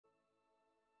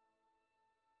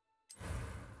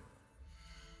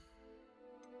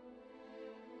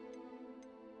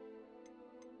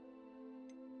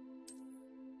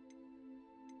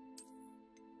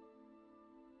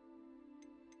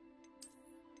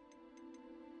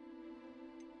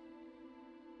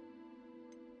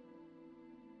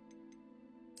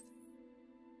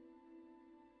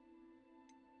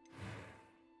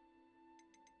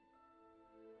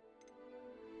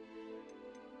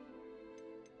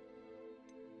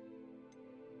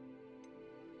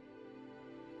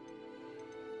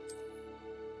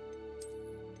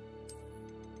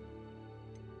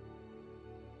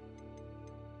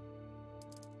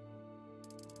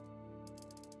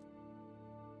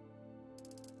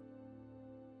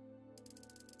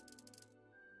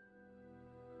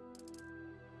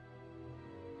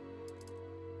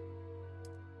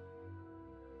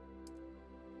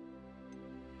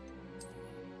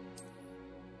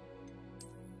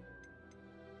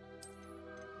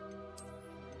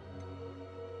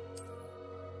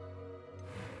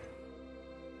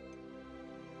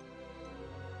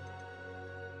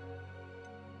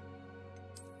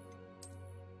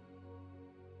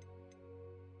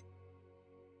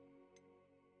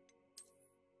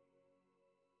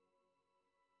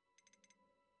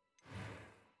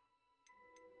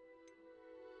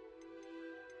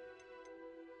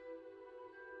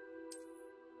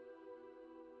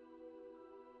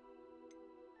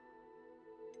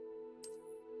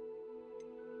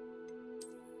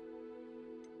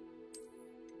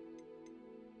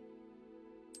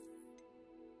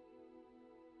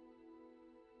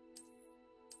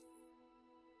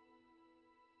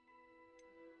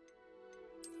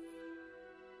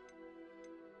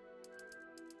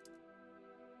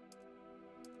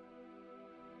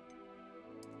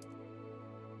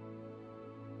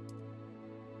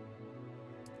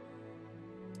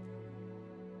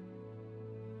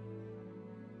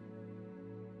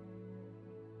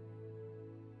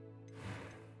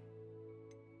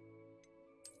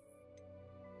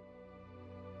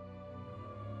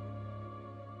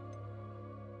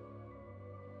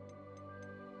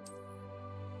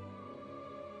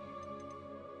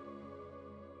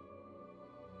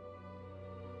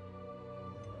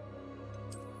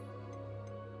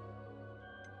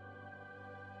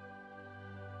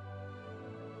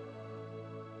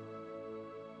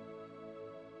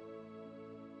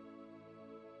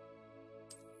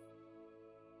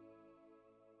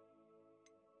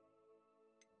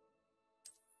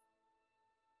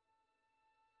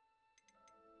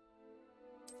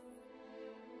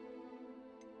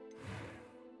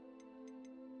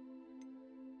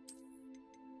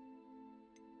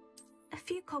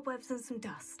few cobwebs and some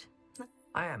dust.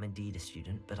 I am indeed a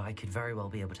student, but I could very well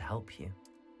be able to help you.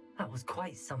 That was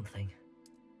quite something.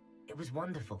 It was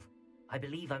wonderful. I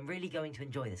believe I'm really going to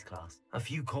enjoy this class. A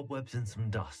few cobwebs and some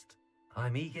dust.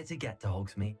 I'm eager to get to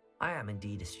Hogsmeade. I am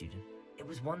indeed a student. It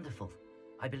was wonderful.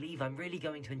 I believe I'm really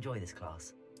going to enjoy this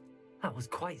class. That was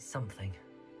quite something.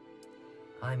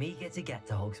 I'm eager to get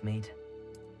to Hogsmeade.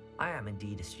 I am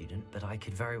indeed a student, but I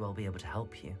could very well be able to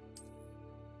help you.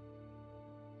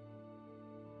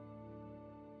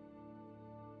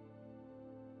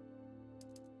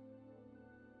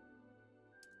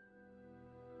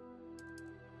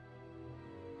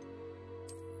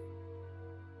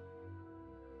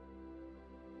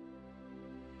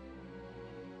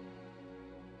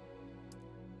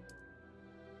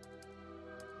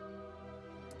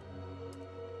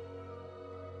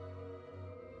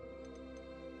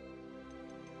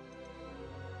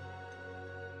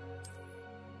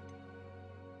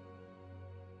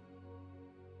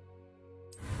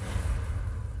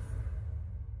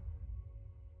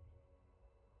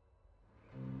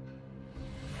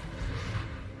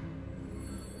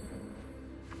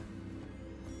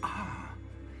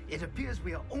 It appears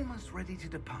we are almost ready to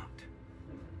depart.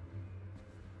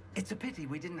 It's a pity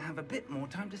we didn't have a bit more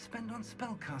time to spend on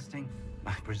spellcasting.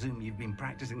 I presume you've been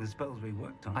practicing the spells we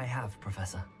worked on. I have,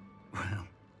 Professor. Well,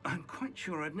 I'm quite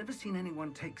sure I've never seen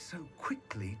anyone take so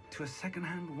quickly to a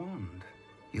second-hand wand.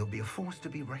 You'll be a force to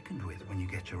be reckoned with when you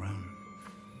get your own.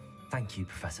 Thank you,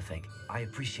 Professor Fig. I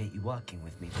appreciate you working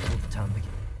with me before the term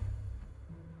begins.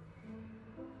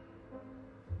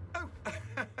 Oh,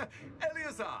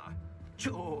 Eleazar!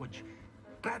 George,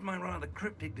 glad my rather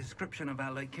cryptic description of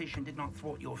our location did not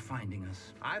thwart your finding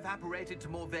us. I've apparated to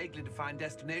more vaguely defined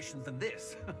destinations than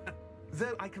this.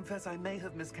 Though I confess I may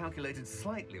have miscalculated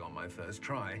slightly on my first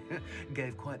try.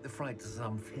 Gave quite the fright to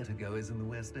some theatre-goers in the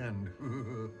West End.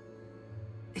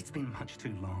 It's been much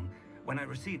too long. When I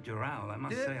received your owl, I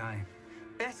must say I...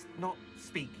 Best not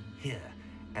speak here,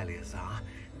 Eleazar.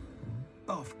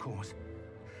 Of course.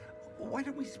 Why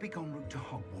don't we speak en route to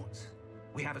Hogwarts?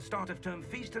 We have a start-of-term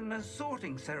feast and a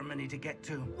sorting ceremony to get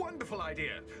to. Wonderful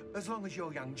idea. As long as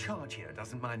your young charge here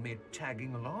doesn't mind me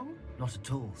tagging along. Not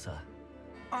at all, sir.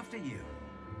 After you.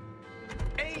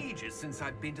 Ages since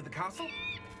I've been to the castle.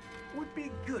 Would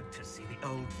be good to see the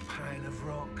old pile of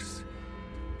rocks.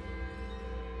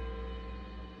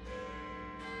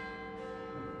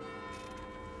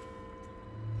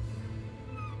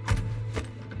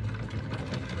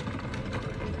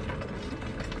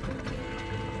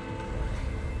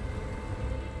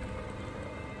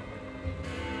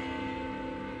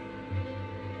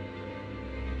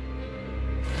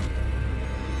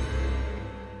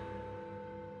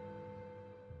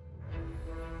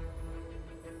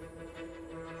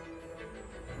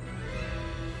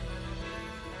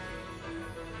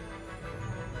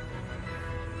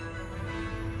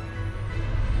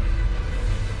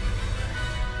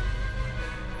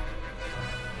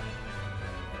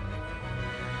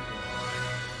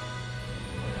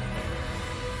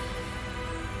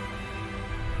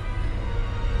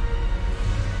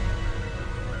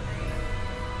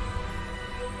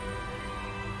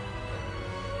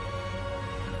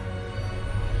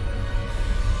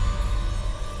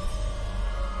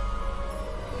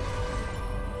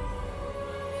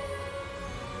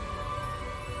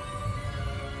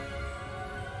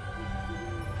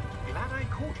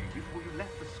 Before you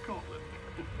left for Scotland.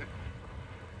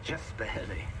 Just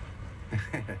barely.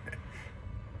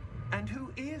 And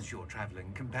who is your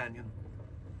traveling companion?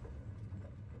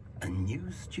 A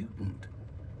new student.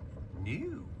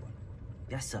 New?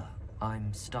 Yes, sir.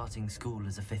 I'm starting school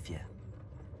as a 5th year.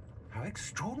 How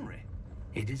extraordinary.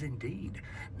 It is indeed.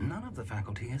 None of the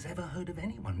faculty has ever heard of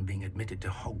anyone being admitted to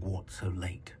Hogwarts so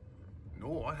late.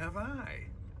 Nor have I.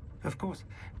 Of course,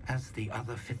 as the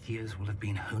other 5th years will have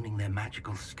been honing their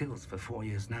magical skills for 4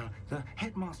 years now, the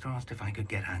headmaster asked if I could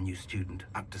get our new student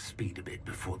up to speed a bit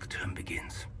before the term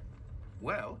begins.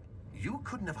 Well, you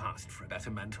couldn't have asked for a better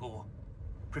mentor.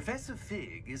 Professor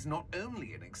Fig is not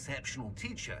only an exceptional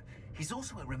teacher, he's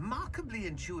also a remarkably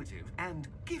intuitive and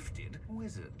gifted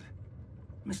wizard.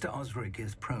 Mr. Osric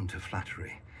is prone to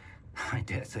flattery. I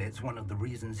dare say it's one of the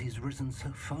reasons he's risen so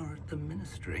far at the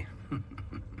Ministry.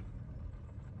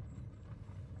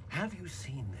 Have you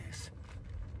seen this?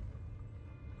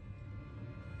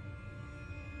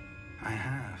 I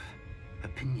have.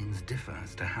 Opinions differ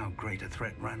as to how great a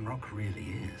threat Ranrock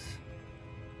really is.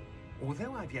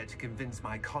 Although I've yet to convince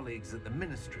my colleagues at the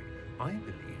Ministry, I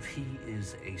believe he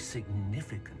is a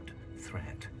significant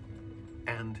threat.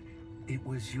 And it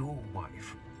was your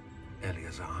wife,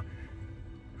 Eleazar,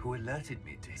 who alerted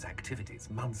me to his activities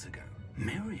months ago.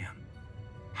 Miriam?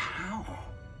 How?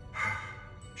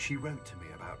 She wrote to me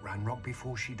about Ranrock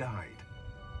before she died,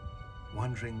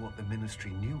 wondering what the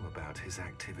Ministry knew about his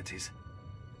activities.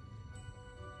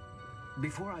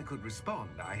 Before I could respond,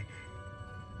 I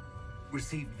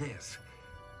received this.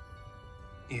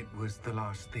 It was the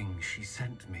last thing she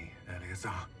sent me,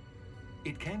 Eleazar.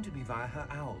 It came to me via her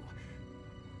owl,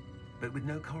 but with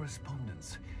no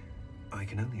correspondence. I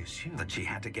can only assume That she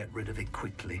had to get rid of it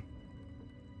quickly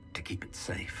to keep it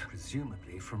safe.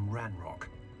 presumably from Ranrock.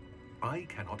 I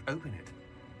cannot open it.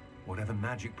 Whatever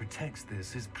magic protects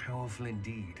this is powerful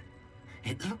indeed.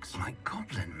 It looks like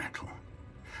goblin metal.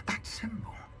 That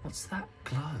symbol. What's that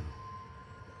glow?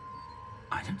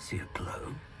 I don't see a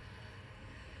glow.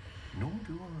 Nor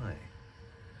do I.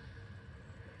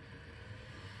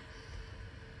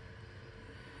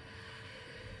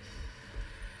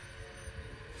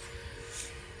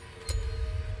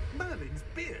 Merlin's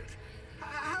beard?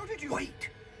 How did you... Wait!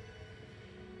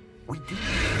 We do.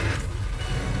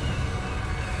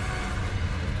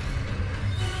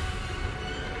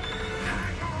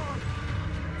 Hang on!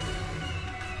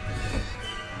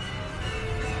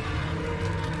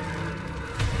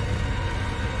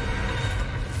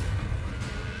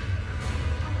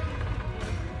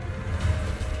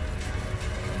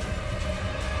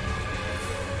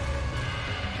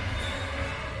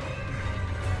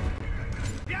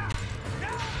 Yeah!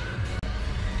 Yeah!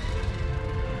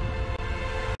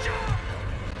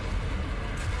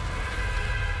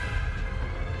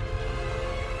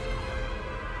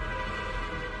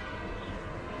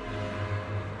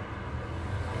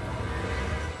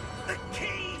 The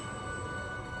key!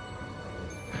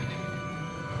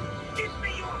 Give me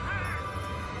your hand!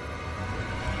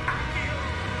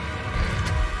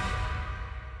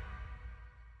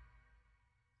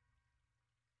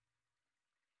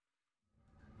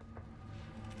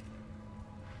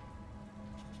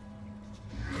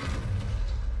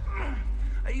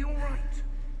 Are you all right?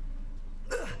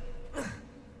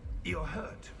 You're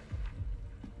hurt.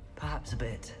 Perhaps a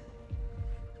bit.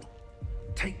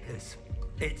 Take this.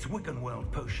 It's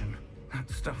Wiggenweld potion. That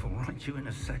stuff will right you in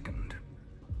a second.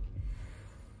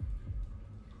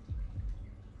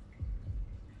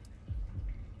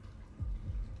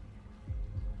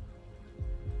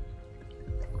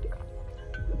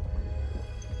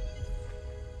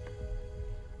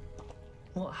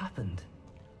 What happened?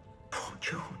 Poor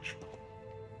George.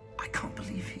 I can't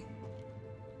believe he...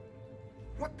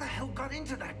 What the hell got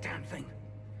into that damn thing?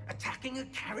 Attacking a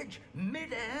carriage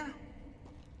mid-air?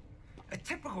 A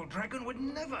typical dragon would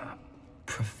never...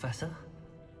 Professor?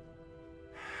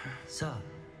 Sir,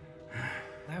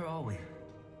 where are we?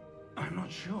 I'm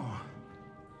not sure.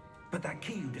 But that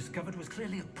key you discovered was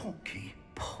clearly a portkey.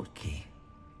 Portkey?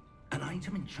 An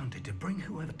item enchanted to bring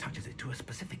whoever touches it to a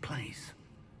specific place.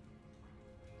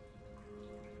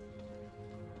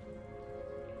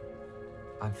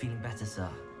 I'm feeling better, sir,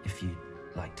 if you'd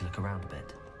like to look around a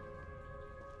bit.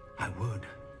 I would.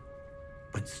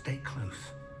 But stay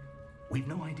close. We've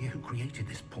no idea who created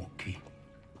this portkey.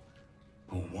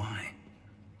 Or why.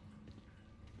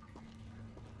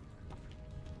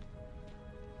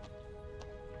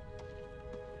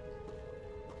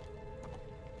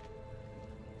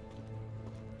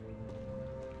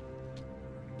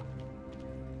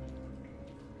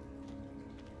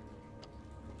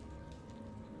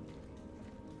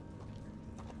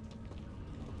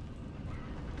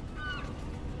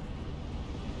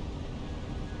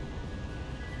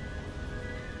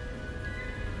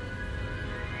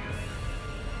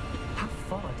 How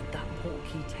far did that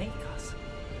portkey take us?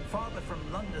 Farther from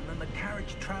London than the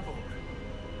carriage travelled.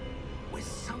 We're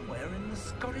somewhere in the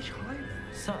Scottish Highlands.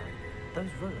 Sir, those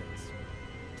ruins.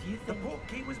 Do you The think...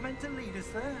 portkey was meant to lead us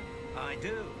there? I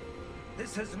do.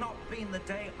 This has not been the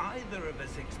day either of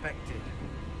us expected.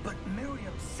 But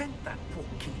Miriam sent that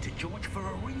portkey to George for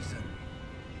a reason.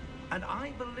 And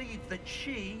I believe that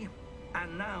she,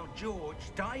 and now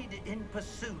George, died in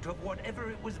pursuit of whatever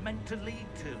it was meant to lead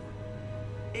to.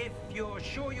 If you're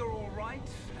sure you're all right,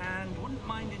 and wouldn't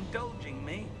mind indulging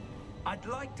me, I'd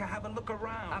like to have a look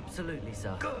around. Absolutely,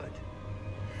 sir. Good.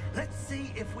 Let's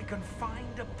see if we can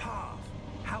find a path,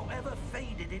 however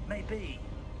faded it may be.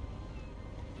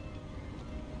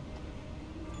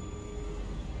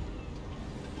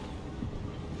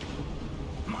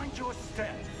 Mind your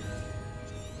step.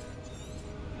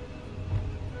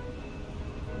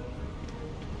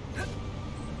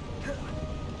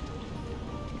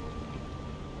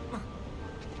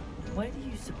 Where do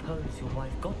you suppose your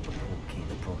wife got the portkey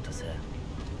that brought us here?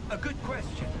 A good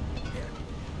question.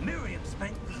 Miriam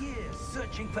spent years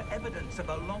searching for evidence of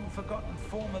a long-forgotten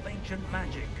form of ancient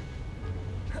magic.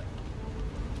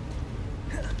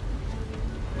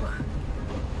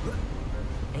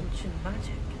 Ancient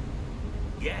magic?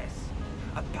 Yes,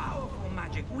 a powerful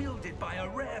magic wielded by a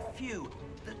rare few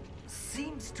that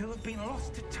seems to have been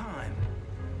lost to time.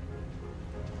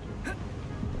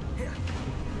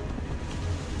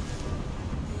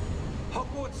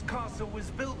 Hogwarts Castle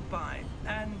was built by,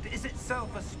 and is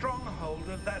itself a stronghold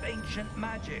of that ancient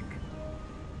magic.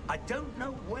 I don't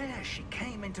know where she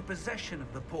came into possession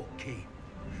of the portkey,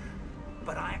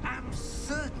 but I am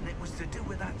certain it was to do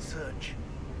with that search.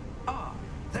 Ah,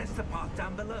 there's the path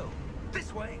down below.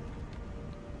 This way.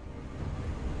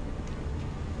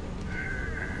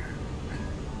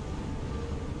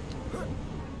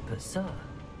 But sir,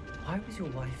 why was your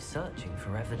wife searching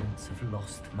for evidence of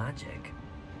lost magic?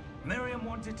 Miriam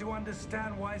wanted to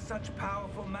understand why such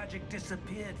powerful magic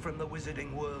disappeared from the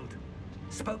wizarding world.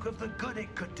 Spoke of the good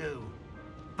it could do.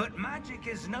 But magic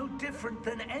is no different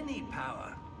than any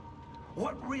power.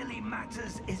 What really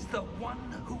matters is the one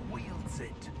who wields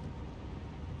it.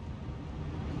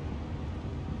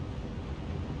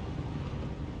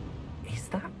 Is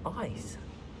that ice?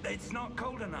 It's not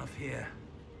cold enough here.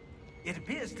 It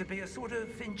appears to be a sort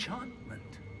of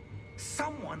enchantment.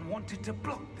 Someone wanted to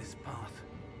block this path.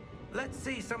 Let's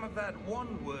see some of that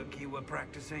wand work you were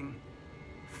practicing.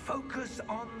 Focus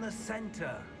on the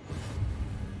center.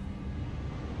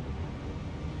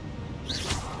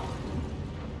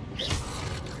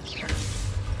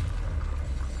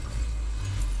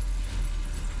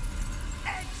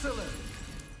 Excellent!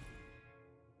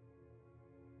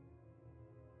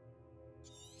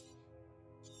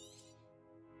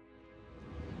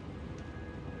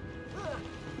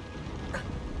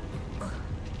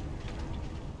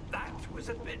 That was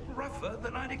a bit rougher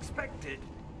than I'd expected.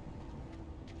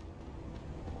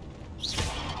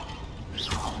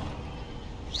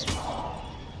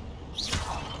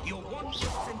 Your wand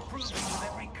looks improving with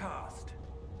every cast.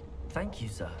 Thank you,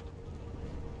 sir.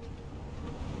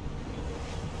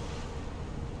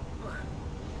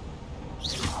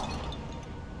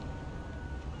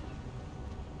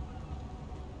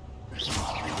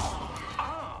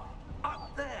 Ah,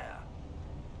 up there.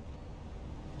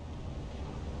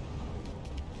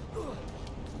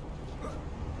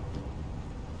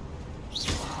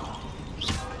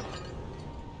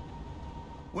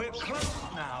 We're close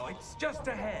now. It's just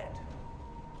ahead.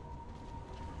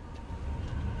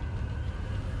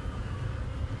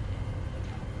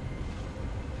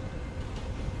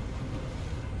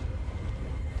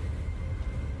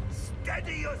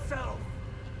 Steady yourself!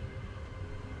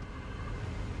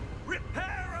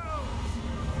 Reparo!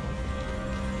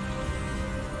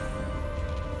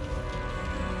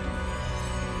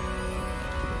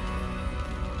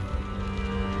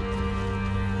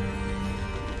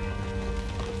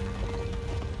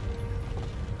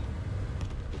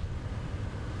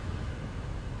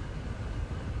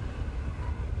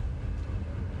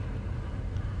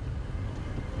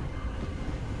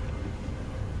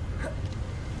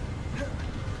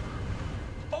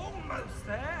 Almost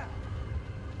there!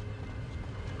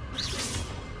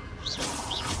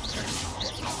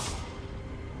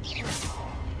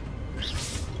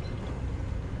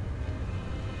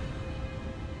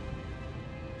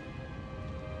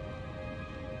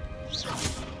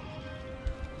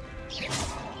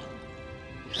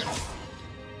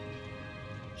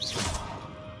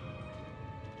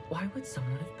 Why would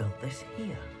someone have built this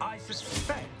here? I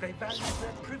suspect they value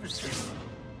their privacy.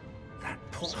 That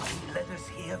portkey led us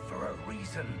here for a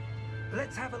reason.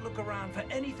 Let's have a look around for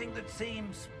anything that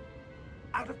seems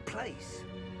out of place.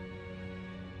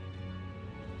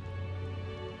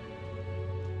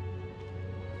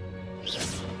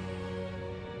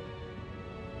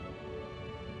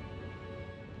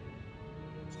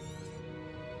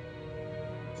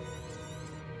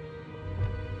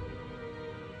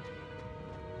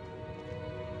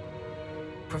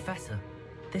 Professor,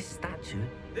 this statue...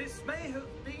 This may have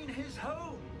been his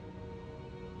home.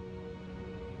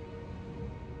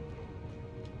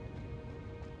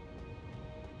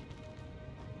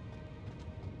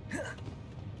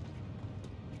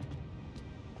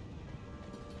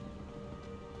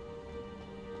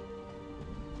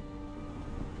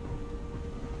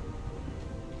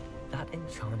 That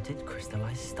enchanted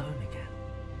crystallized stone again.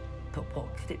 But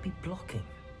what could it be blocking?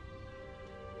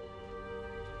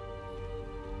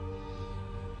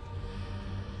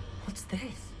 What's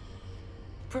this?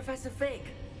 Professor Fig!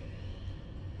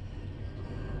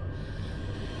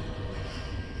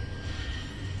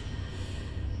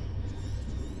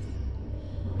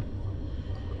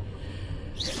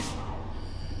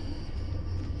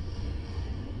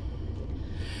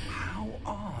 How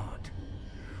odd.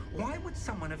 Why would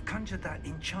someone have conjured that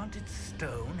enchanted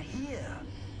stone here?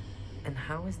 And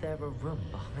how is there a room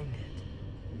behind it?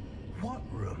 What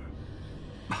room?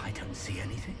 I don't see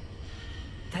anything.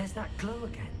 There's that glow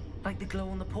again, like the glow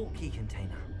on the portkey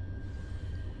container.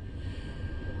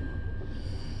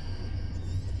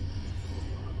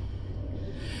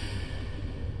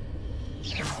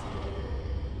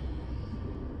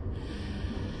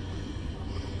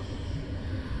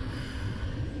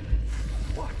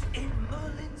 What in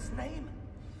Merlin's name?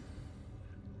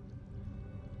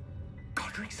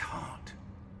 Godric's heart.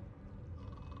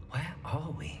 Where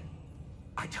are we?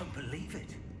 I don't believe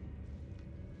it.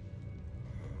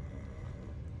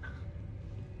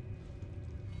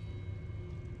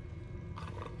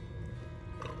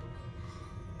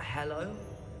 Hello?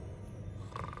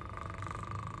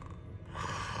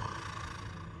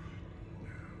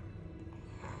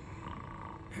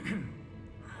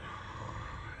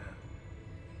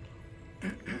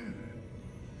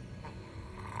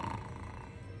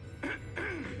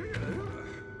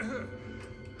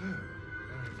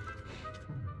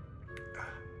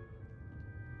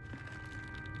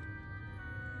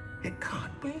 It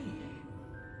can't be.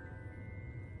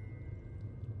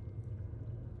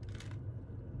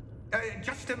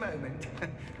 Just a moment.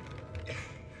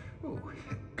 Ooh.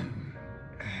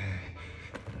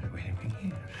 Wait a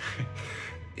minute.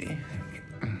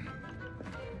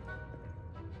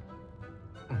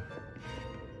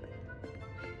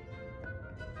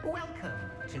 Welcome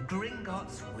to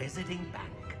Gringotts Wizarding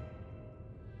Bank.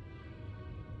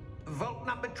 Vault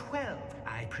number 12,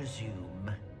 I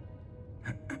presume.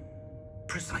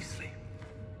 Precisely.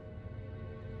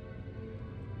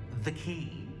 The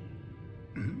key?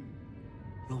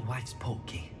 Your wife's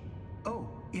portkey. Oh,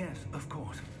 yes, of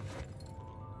course.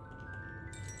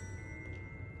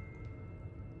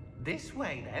 This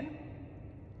way, then.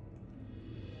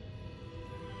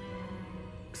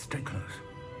 Stay close.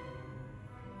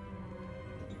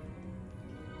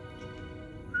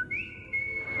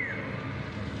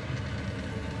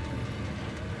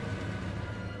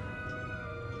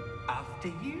 After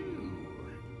you.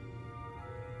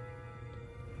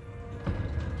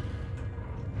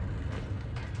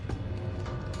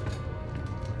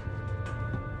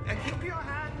 Keep your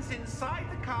hands inside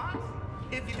the cart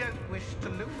if you don't wish to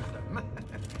lose them.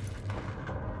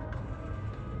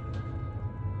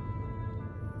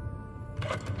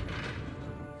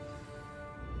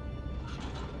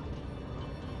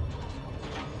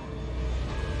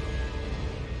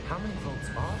 How many vaults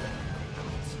are there?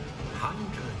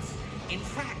 Hundreds. In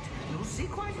fact, you'll see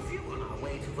quite a few on our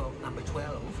way to vault number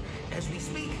 12. As we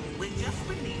speak, we're just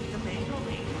beneath the main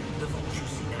lobby. The vaults you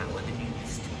see now are the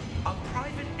newest. Are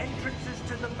private entrances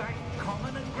to the bank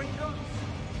common at Gringotts?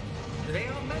 They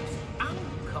are most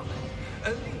uncommon.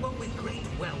 Only one with great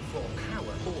wealth or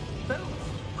power, or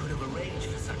both, could have arranged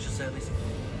for such a service.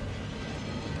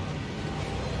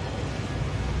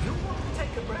 You want to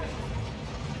take a breath?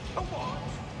 A what?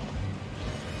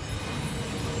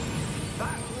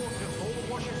 That waterfall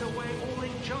washes away all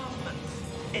enchantments.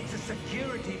 It's a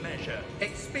security measure.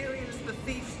 Experienced the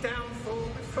thief's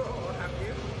downfall before, have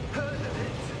you? Heard of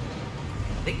it?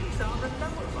 These are the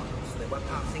lower vaults that we're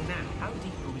passing now. How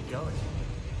deep are we going?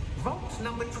 Vault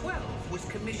number 12 was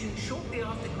commissioned shortly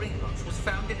after Gringotts was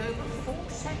founded over 4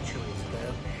 centuries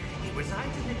ago. It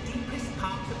resides in the deepest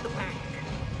part of the bank.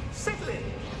 Settle in.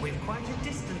 We've quite a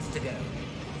distance to go.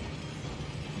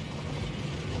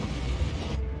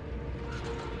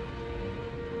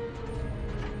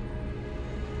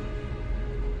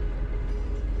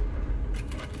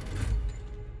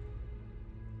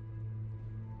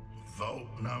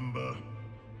 Vault number?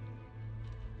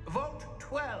 Vault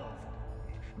 12.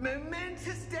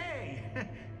 Momentous day.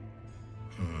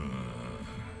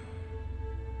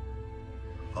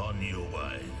 On your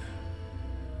way.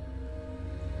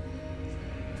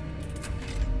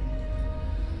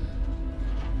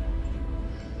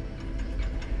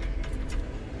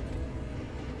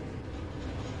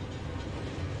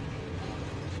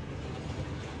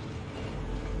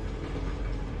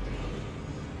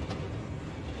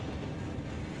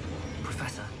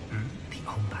 Professor, the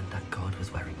armband that guard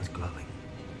was wearing was glowing.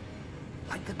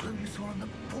 Like the glow you saw on the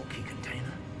portkey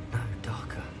container? No,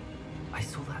 darker. I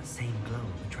saw that same glow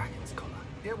on the dragon's collar.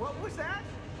 Yeah, what was that?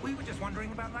 We were just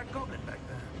wondering about that goblin back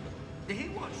there. He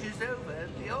watches over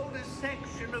the oldest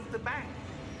section of the bank.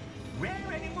 Rare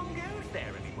anyone goes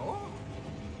there anymore.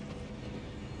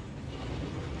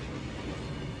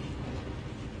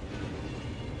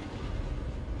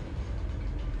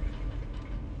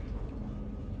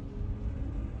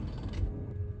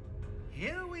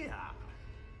 Here we are.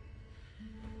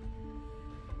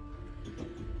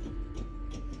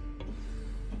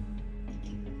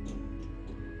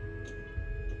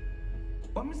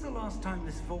 When was the last time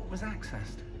this vault was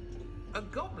accessed? A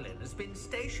goblin has been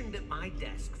stationed at my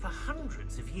desk for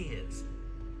hundreds of years.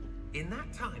 In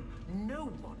that time, no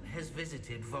one has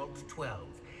visited Vault 12,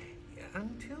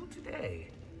 until today.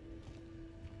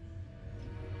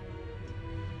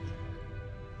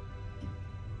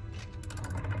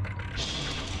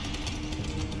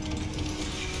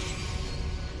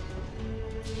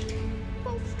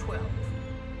 Vault 12.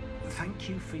 Thank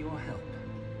you for your help.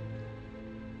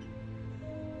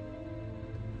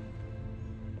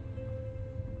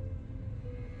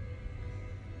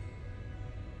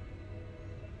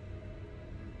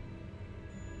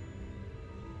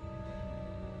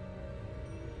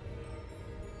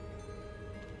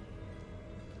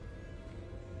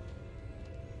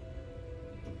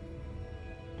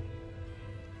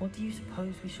 What do you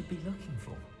suppose we should be looking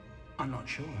for? I'm not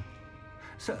sure.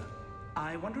 Sir,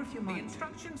 I wonder if you The might...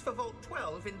 instructions for Vault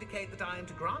 12 indicate that I am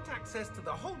to grant access to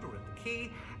the holder of the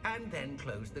key and then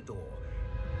close the door.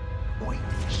 Wait!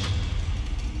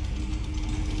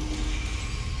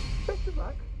 Best of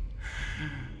luck.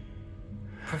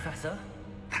 Professor?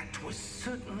 That was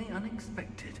certainly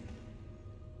unexpected.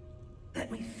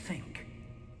 Let me think.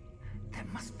 There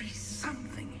must be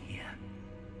something here.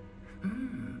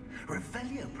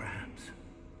 Revelio, perhaps?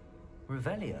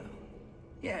 Revelio?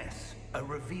 Yes, a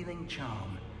revealing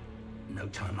charm. No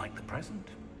time like the present.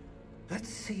 Let's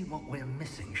see what we're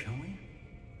missing, shall we?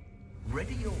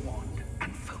 Ready your wand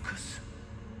and focus.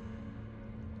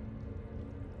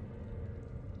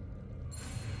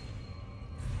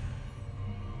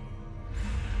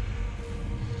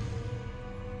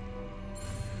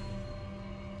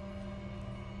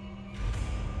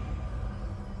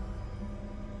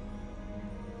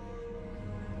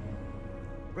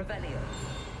 Revelio.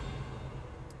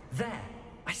 There!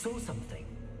 I saw something.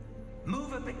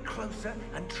 Move a bit closer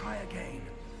and try again.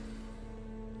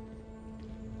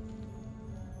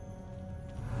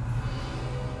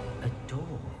 A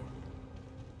door.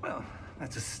 Well,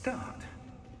 that's a start.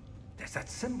 There's that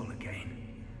symbol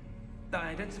again.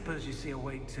 I don't suppose you see a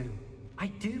way to... I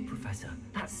do, Professor.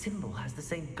 That symbol has the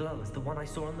same glow as the one I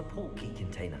saw on the portkey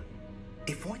container.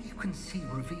 If what you can see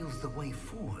reveals the way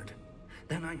forward,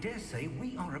 then I dare say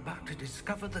we are about to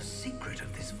discover the secret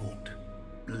of this vault.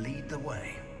 Lead the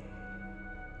way.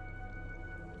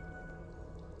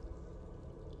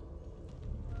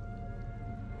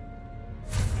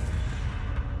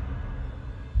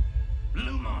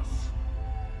 Lumos!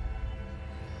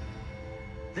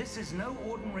 This is no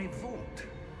ordinary vault.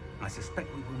 I suspect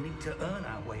we will need to earn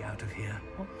our way out of here.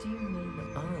 What do you mean,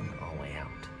 earn our way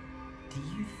out? Do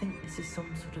you think this is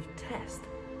some sort of test?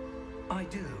 I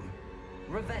do.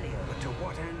 Revelio. But to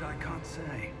what end, I can't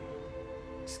say.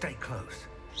 Stay close.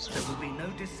 There will be no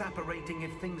disapparating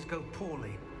if things go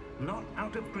poorly. Not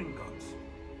out of Gringotts.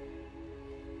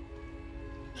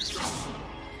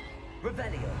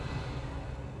 Revelio.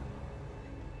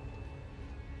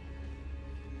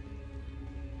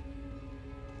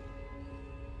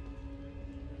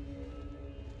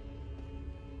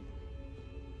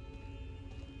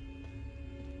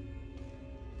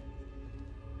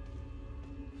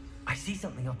 I see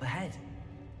something up ahead.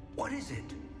 What is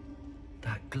it?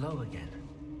 That glow again,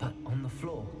 but on the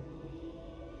floor.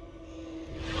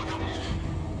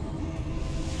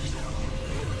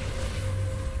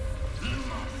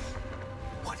 Lumos!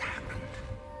 What happened?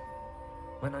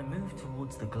 When I moved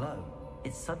towards the glow,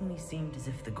 it suddenly seemed as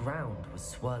if the ground was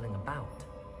swirling about.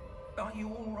 Are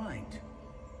you all right?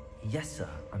 Yes, sir,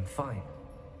 I'm fine.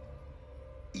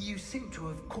 You seem to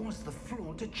have caused the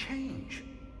floor to change.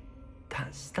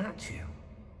 That statue.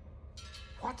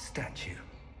 What statue?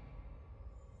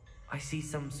 I see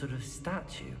some sort of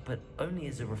statue, but only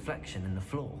as a reflection in the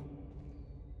floor.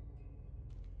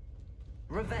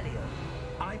 Revelio.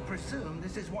 I presume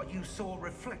this is what you saw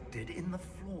reflected in the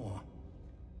floor.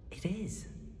 It is.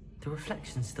 The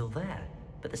reflection's still there,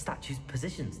 but the statue's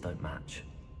positions don't match.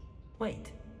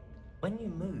 Wait. When you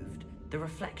moved, the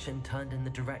reflection turned in the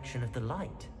direction of the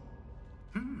light.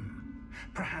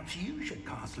 Perhaps you should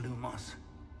cast Lumos.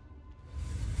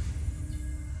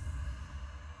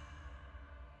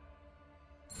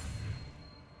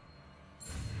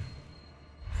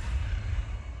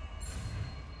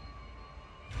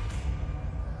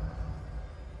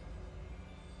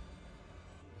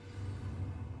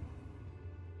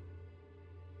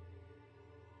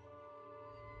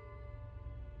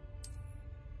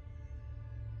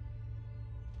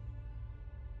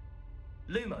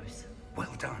 Lumos.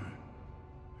 Well done.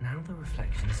 Now the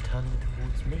reflection is turning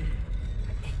towards me.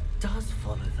 It does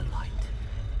follow the light.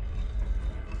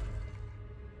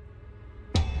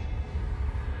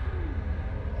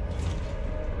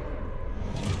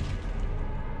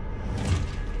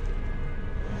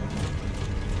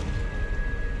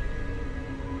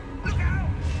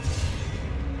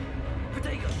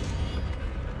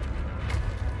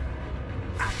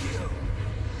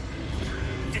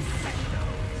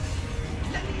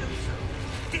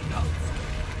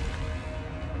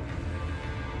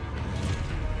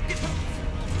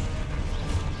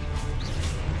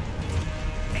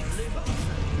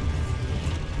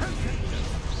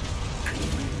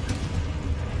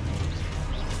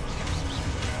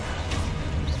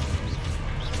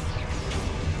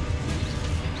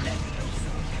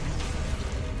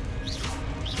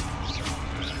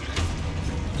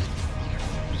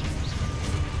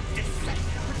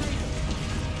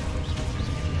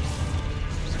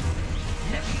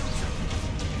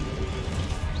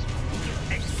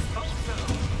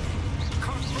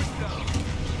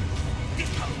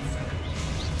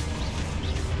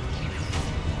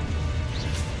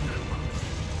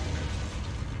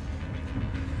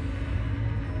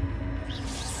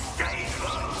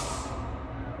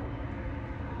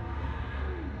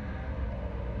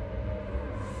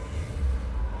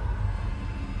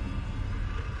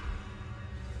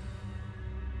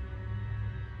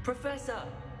 Professor!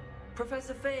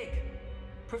 Professor Fig!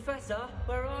 Professor,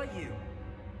 where are you?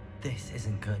 This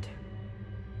isn't good.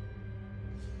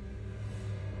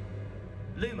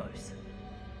 Lumos!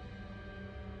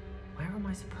 Where am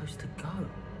I supposed to go?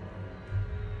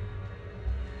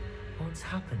 What's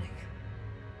happening?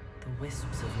 The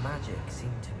wisps of magic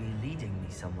seem to be leading me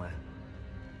somewhere.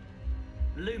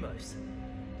 Lumos!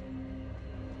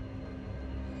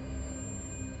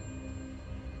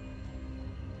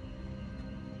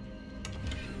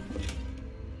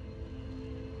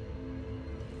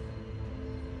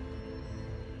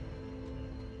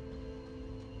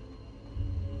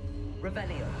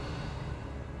 Revelio.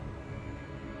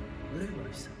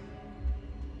 Lumos.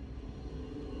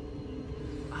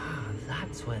 Ah,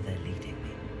 that's where they're leading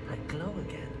me. That glow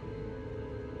again.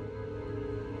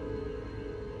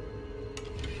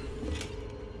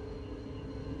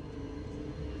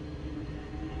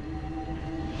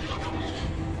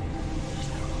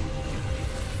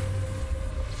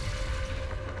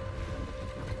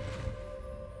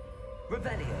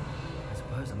 Revelio. I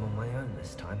suppose I'm on my own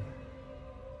this time.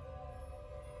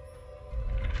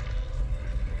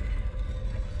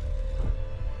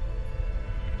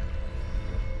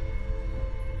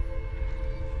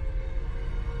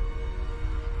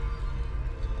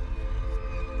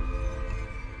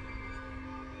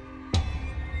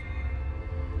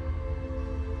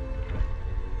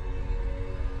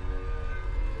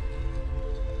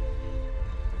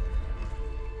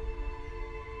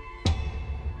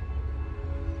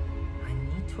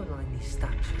 To align these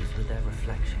statues with their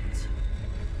reflections.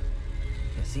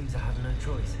 It seems I have no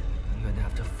choice. I'm going to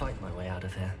have to fight my way out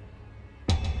of here.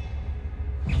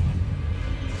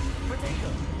 Potato!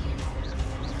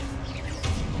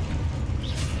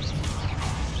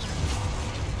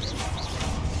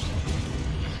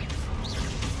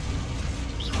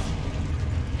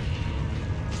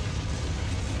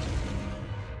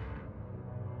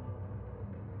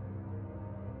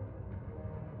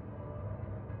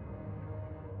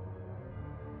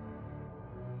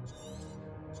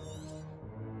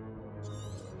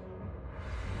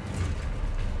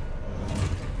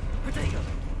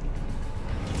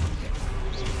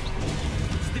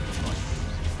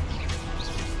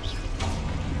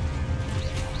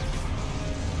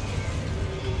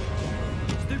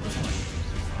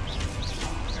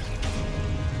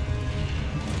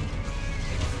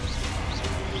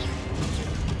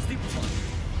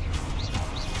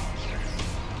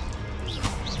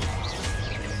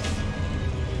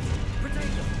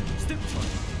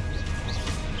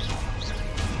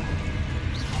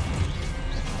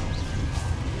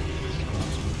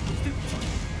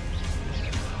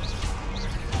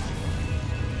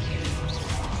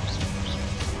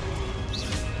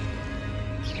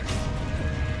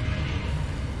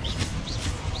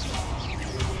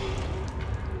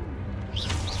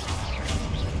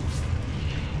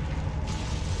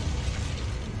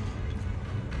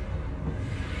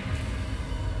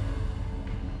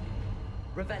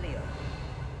 Revelio.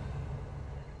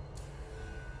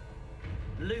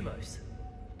 Lumos.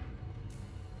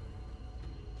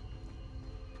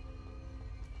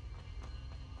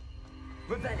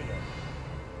 Revelio.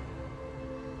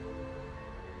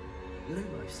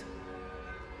 Lumos.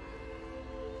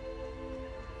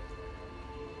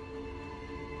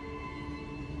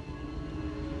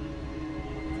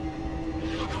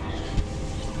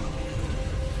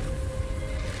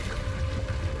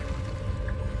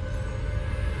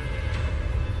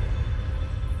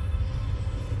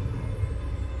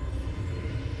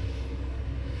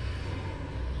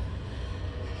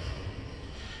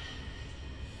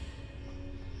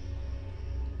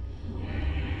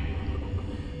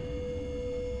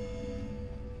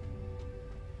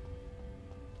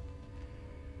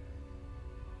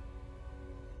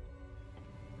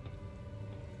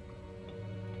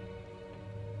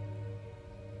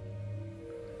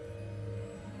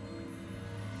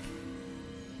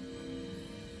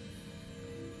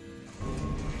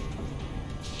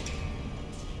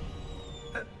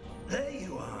 There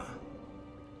you are.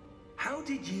 How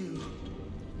did you...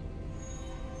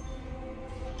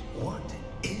 What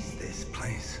is this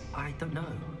place? I don't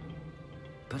know.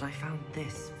 But I found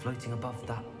this floating above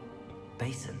that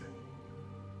basin.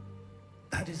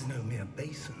 That is no mere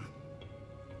basin.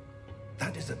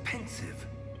 That is a pensive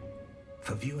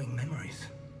for viewing memories.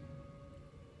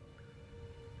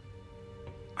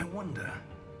 I wonder...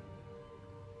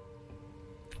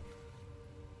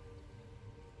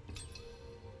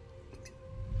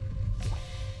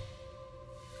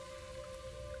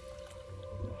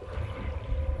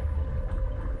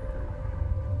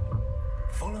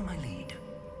 Follow my lead.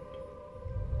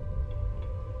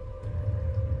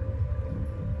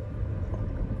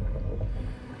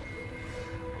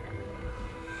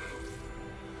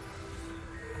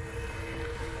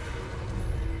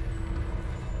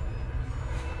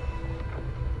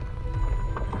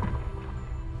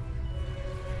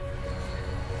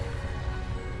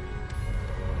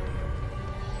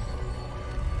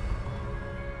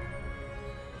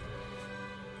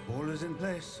 is in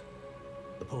place.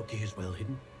 The portkey is well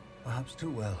hidden? Perhaps too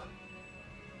well.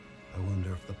 I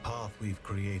wonder if the path we've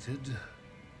created...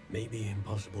 may be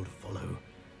impossible to follow.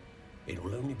 It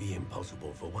will only be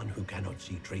impossible for one who cannot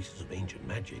see traces of ancient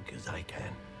magic as I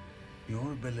can.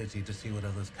 Your ability to see what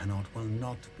others cannot will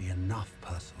not be enough,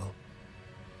 Percival.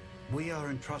 We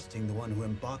are entrusting the one who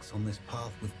embarks on this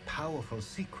path with powerful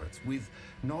secrets, with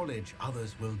knowledge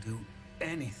others will do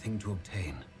anything to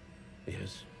obtain.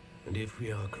 Yes, and if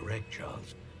we are correct,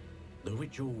 Charles, the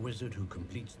witch or wizard who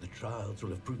completes the trials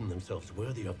will have proven themselves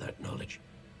worthy of that knowledge,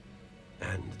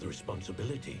 and the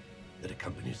responsibility that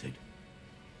accompanies it.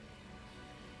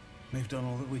 We've done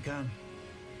all that we can.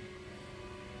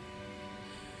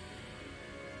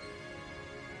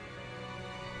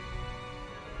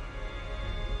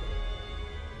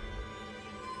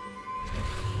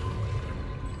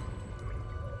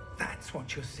 That's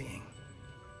what you're seeing.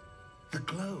 The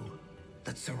glow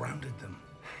that surrounded them.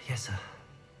 Yes, sir.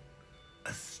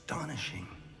 Astonishing.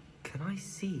 Can I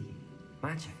see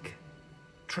magic?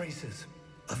 Traces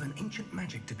of an ancient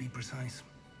magic, to be precise.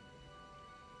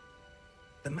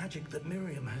 The magic that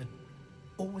Miriam had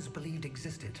always believed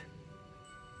existed,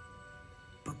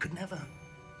 but could never.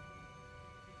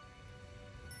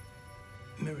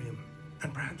 Miriam,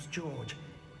 and perhaps George,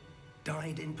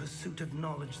 died in pursuit of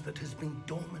knowledge that has been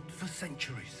dormant for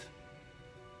centuries.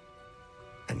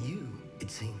 And you,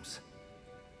 it seems,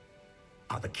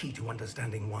 are the key to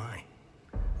understanding why.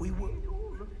 We were... It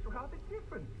all looks rather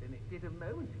different than it did a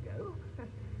moment ago.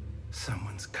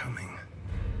 Someone's coming.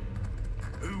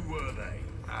 Who were they?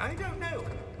 I don't know.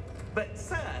 But,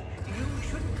 sir, you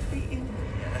shouldn't be in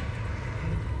here.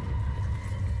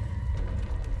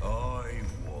 I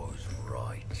was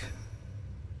right.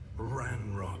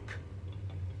 Ranrock.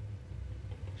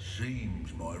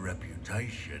 Seems my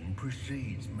reputation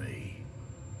precedes me.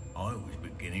 I was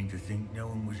beginning to think no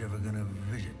one was ever going to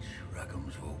visit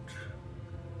Rackham's vault.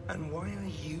 And why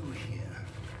are you here?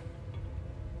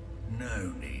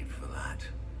 No need for that.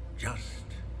 Just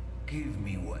give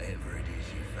me whatever it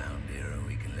is you found here and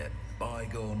we can let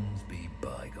bygones be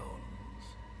bygones.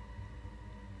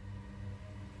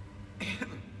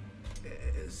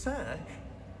 Sir,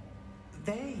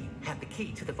 they have the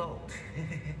key to the vault.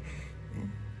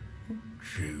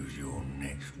 Choose your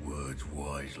next words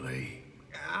wisely.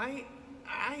 I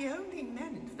only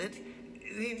meant that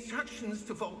the instructions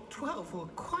to Vault 12 were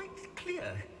quite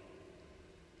clear.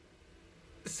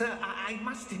 Sir, I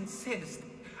must insist.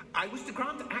 I was to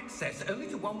grant access only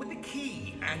to one with the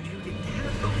key, and you didn't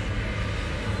have them.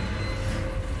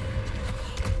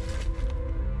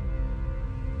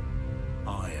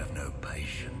 I have no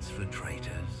patience for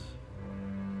traitors.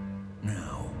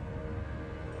 Now,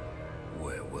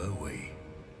 where were we?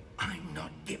 I'm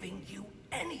not giving you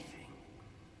anything.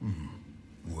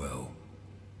 Well,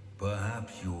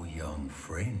 perhaps your young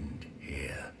friend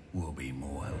here will be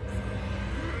more helpful.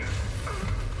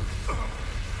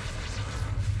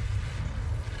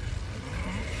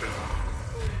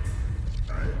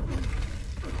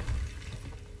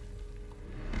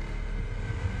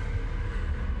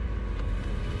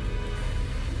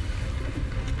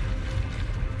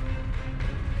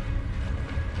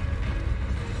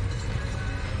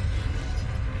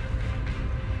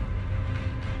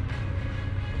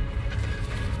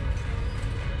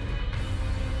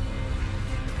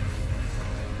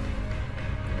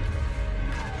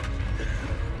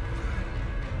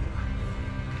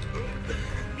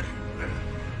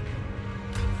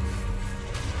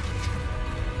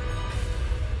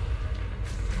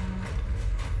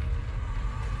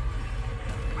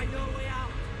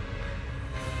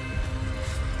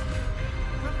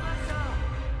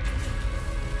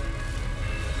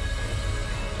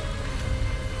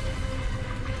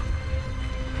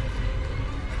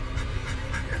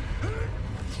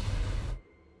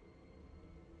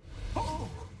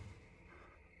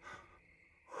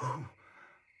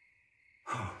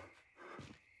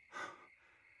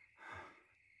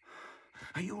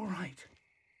 Are you all right?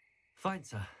 Fine,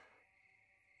 sir.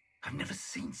 I've never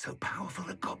seen so powerful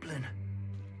a goblin.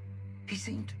 He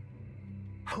seemed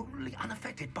wholly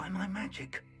unaffected by my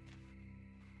magic.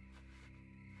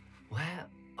 Where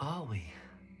are we?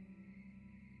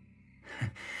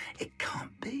 It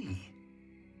can't be.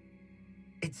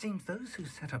 It seems those who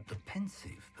set up the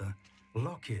pensive, the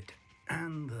locket,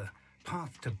 and the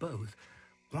path to both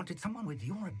wanted someone with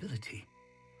your ability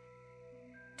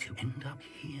to end up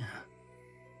here.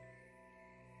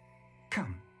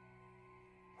 Come.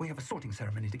 We have a sorting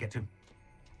ceremony to get to.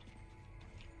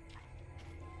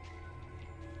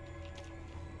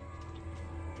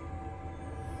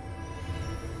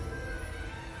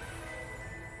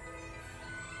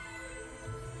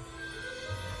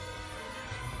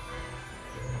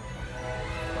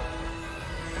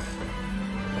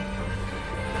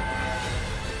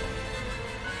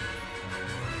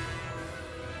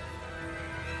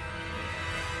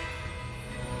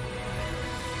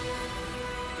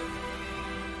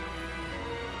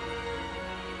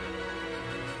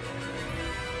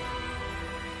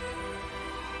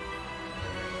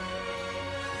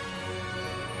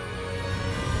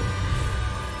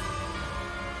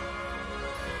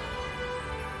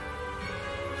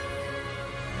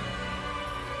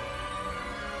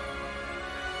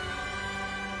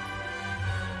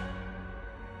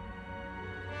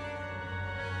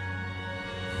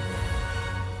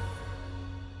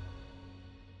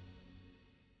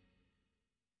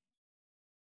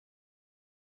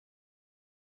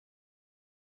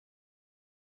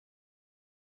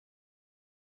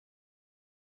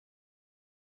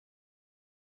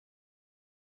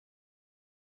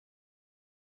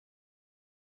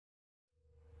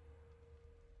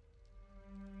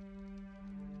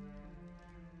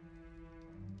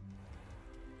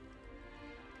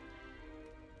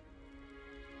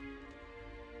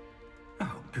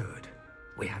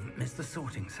 witness the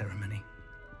sorting ceremony.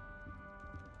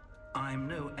 I'm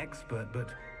no expert, but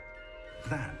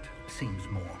that seems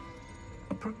more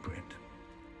appropriate.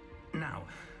 Now,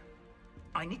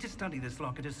 I need to study this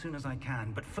locket as soon as I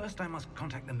can, but first I must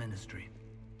contact the Ministry.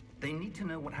 They need to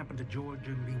know what happened to George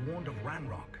and be warned of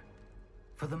Ranrock.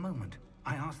 For the moment,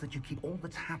 I ask that you keep all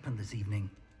that's happened this evening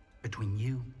between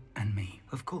you and me.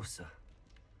 Of course, sir.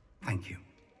 Thank you.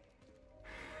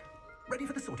 Ready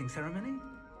for the sorting ceremony?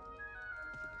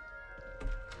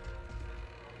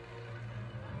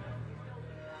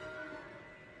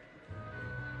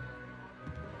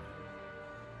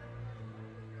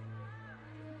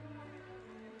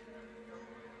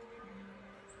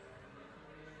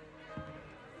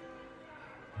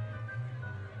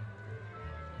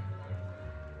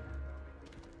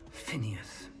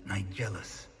 Phineas,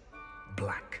 Nigellus,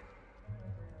 Black.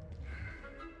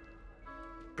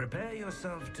 Prepare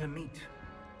yourself to meet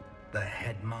the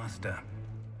headmaster.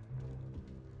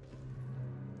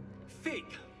 Fig,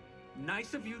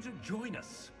 nice of you to join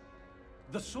us.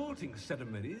 The sorting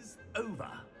ceremony's over.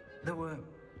 There were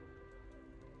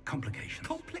complications.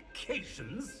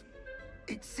 Complications?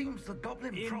 It seems the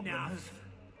goblin problem has... Enough!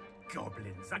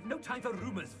 Goblins. I've no time for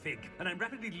rumors, Fig, and I'm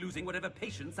rapidly losing whatever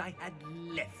patience I had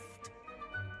left.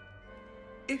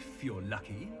 If you're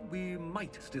lucky, we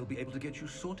might still be able to get you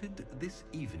sorted this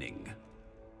evening.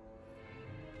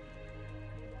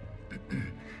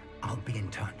 I'll be in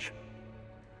touch.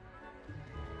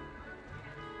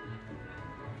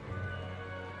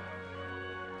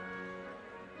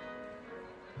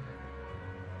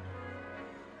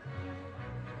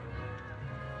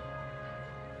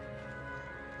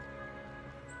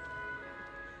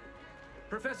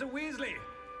 Professor Weasley,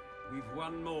 we've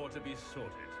one more to be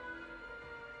sorted.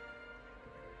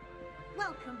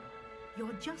 Welcome.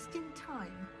 You're just in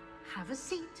time. Have a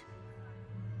seat.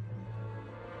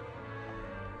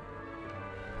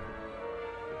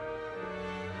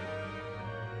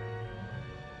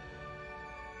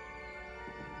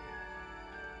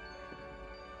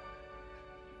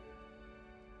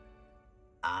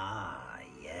 Ah,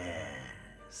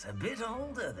 yes. A bit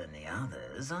older than the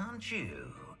others, aren't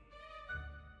you?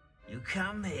 You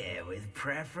come here with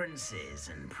preferences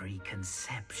and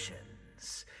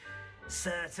preconceptions.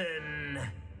 Certain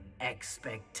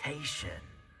expectations.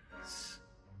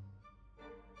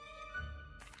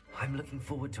 I'm looking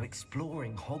forward to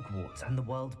exploring Hogwarts and the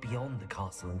world beyond the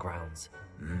castle and grounds.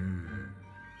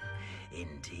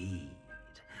 Indeed.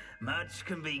 Much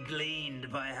can be gleaned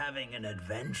by having an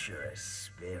adventurous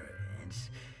spirit,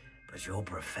 but your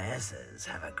professors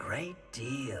have a great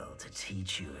deal to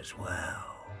teach you as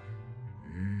well.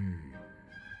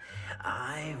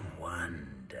 I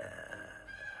wonder...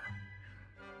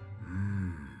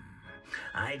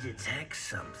 I detect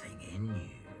something in you.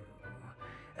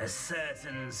 A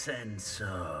certain sense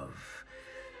of...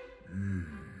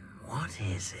 what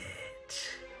is it?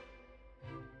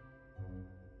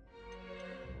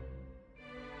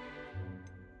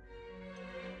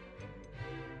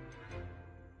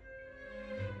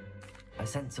 A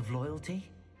sense of loyalty?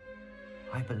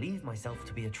 I believe myself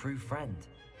to be a true friend.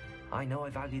 I know I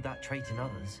value that trait in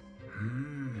others.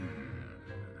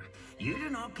 You do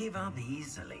not give up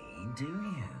easily, do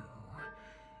you?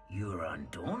 You are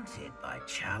undaunted by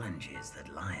challenges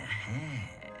that lie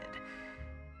ahead.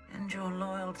 And your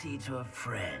loyalty to a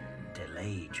friend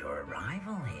delayed your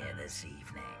arrival here this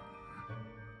evening.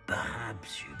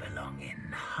 Perhaps you belong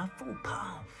in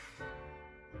Hufflepuff.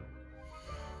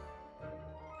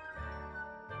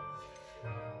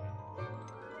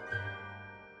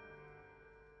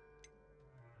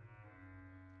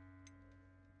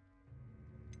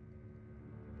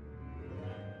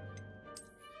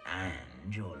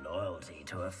 And your loyalty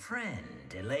to a friend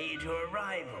delayed your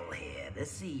arrival here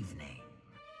this evening.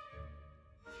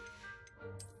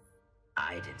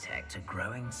 I detect a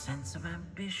growing sense of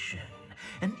ambition,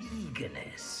 an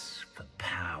eagerness for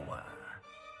power.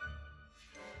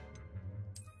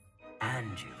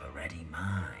 And you've a ready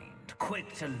mind,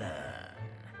 quick to learn.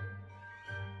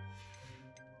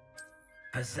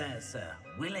 Possess a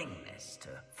willingness to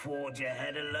forge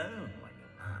ahead alone when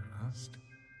you must.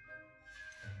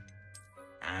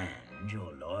 And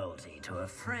your loyalty to a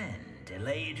friend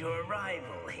delayed your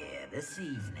arrival here this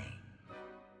evening.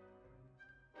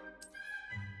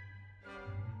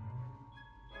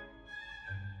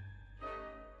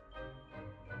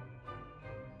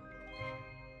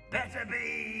 Better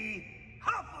be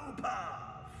Hufflepuff!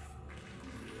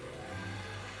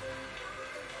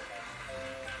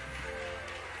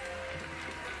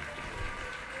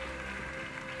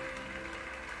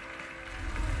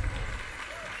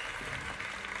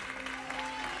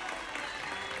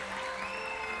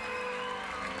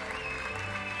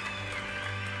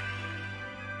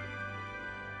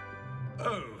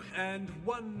 Oh, and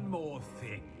one more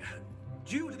thing.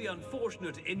 Due to the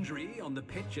unfortunate injury on the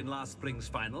pitch in last spring's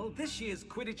final, this year's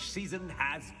Quidditch season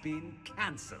has been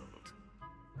cancelled.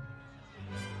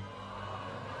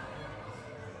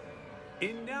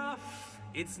 Enough!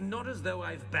 It's not as though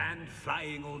I've banned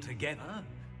flying altogether,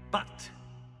 but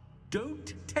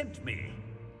don't tempt me.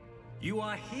 You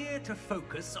are here to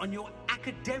focus on your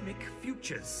academic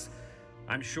futures.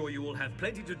 I'm sure you will have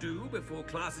plenty to do before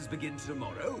classes begin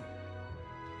tomorrow.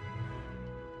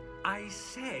 I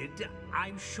said,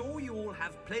 I'm sure you all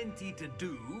have plenty to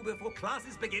do before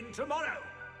classes begin tomorrow.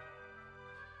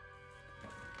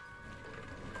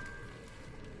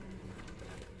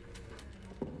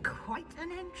 Quite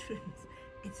an entrance.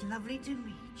 It's lovely to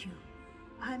meet you.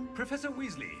 I'm... Professor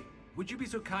Weasley, would you be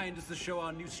so kind as to show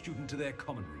our new student to their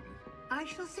common room? I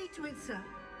shall see to it, sir.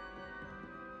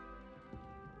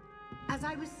 As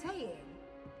I was saying,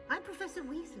 I'm Professor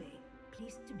Weasley.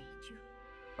 Pleased to meet you.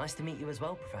 Nice to meet you as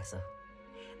well, Professor.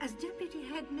 As Deputy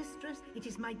Headmistress, it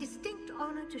is my distinct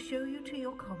honor to show you to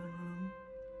your common room.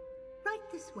 Right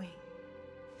this way.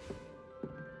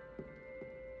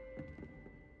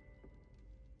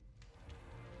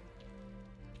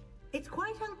 It's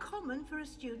quite uncommon for a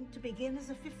student to begin as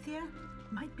a fifth year.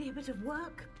 Might be a bit of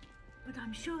work, but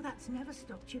I'm sure that's never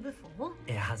stopped you before.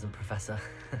 It hasn't, Professor.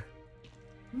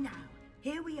 Now,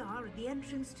 here we are at the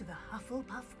entrance to the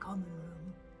Hufflepuff common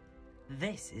room.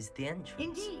 This is the entrance.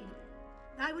 Indeed.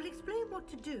 I will explain what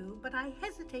to do, but I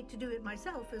hesitate to do it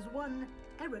myself as one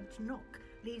errant knock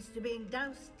leads to being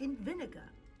doused in vinegar.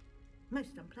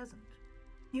 Most unpleasant.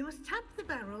 You must tap the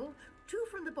barrel, 2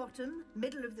 from the bottom,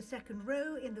 middle of the second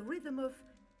row, in the rhythm of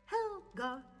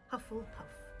Helga Hufflepuff.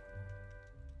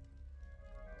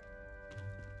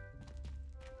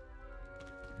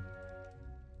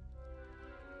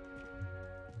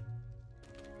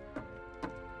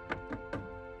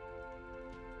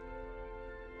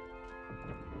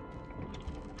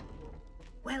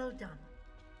 Well done.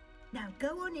 Now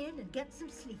go on in and get some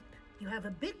sleep. You have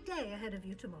a big day ahead of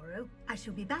you tomorrow. I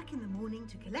shall be back in the morning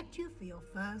to collect you for your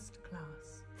first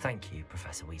class. Thank you,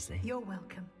 Professor Weasley. You're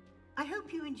welcome. I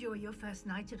hope you enjoy your first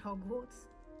night at Hogwarts.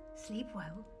 Sleep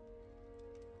well.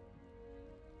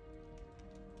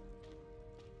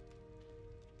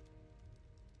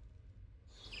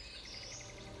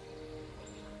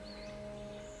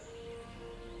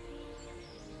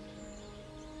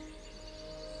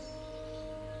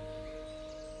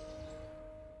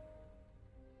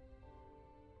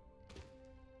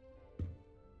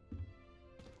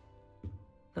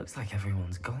 Looks like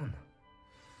everyone's gone.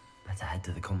 Better head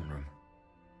to the common room.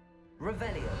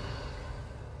 Revelio!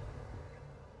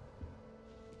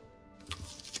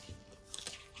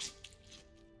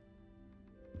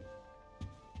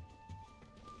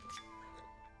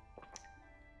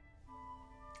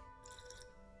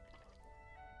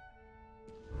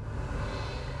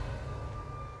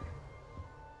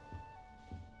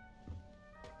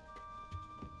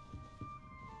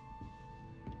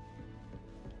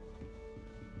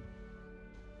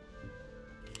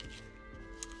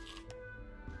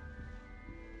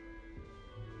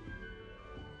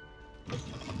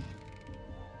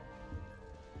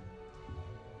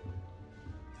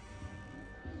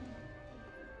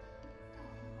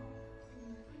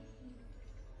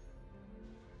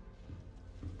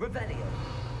 Revelio!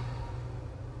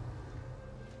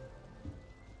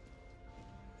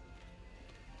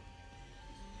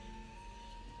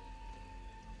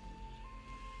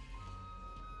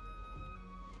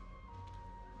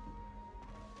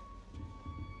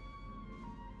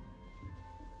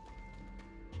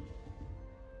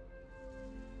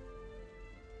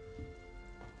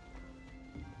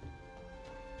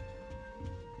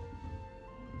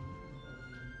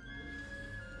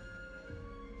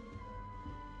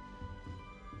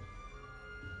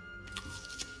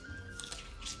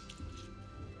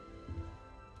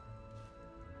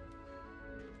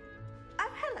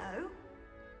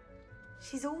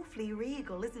 She's awfully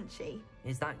regal, isn't she?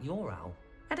 Is that your owl?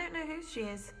 I don't know whose she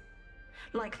is.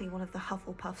 Likely one of the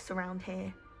Hufflepuffs around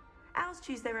here. Owls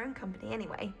choose their own company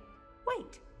anyway.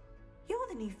 Wait, you're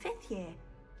the new 5th year.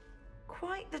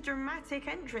 Quite the dramatic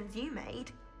entrance you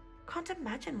made. Can't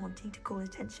imagine wanting to call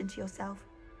attention to yourself,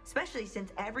 especially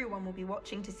since everyone will be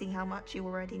watching to see how much you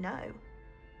already know.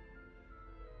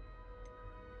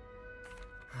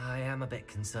 I am a bit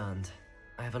concerned.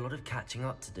 I have a lot of catching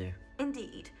up to do.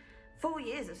 Indeed. 4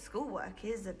 years of schoolwork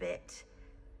is a bit...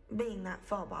 being that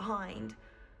far behind,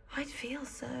 I'd feel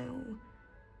so...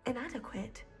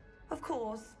 inadequate. Of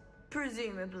course,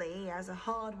 presumably, as a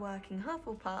hard-working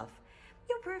Hufflepuff,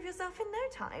 you'll prove yourself in no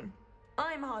time.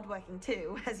 I'm hard-working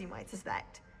too, as you might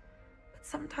suspect.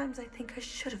 Sometimes I think I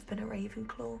should have been a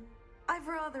Ravenclaw. I've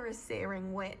rather a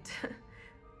searing wit.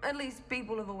 At least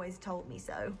people have always told me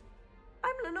so.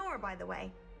 I'm Lenora, by the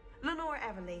way. Lenora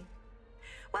Everly.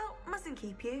 Well, mustn't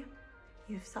keep you.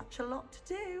 You've such a lot to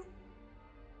do.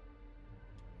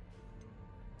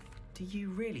 Do you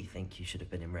really think you should have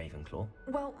been in Ravenclaw?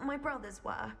 Well, my brothers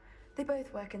were. They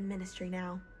both work in the ministry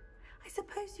now. I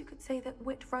suppose you could say that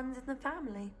wit runs in the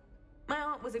family. My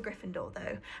aunt was a Gryffindor,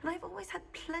 though, and I've always had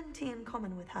plenty in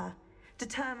common with her.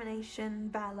 Determination,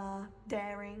 valor,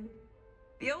 daring.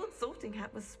 The old sorting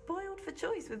hat was spoiled for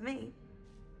choice with me.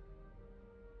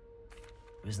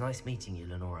 It was nice meeting you,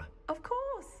 Lenora. Of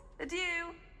course. Adieu.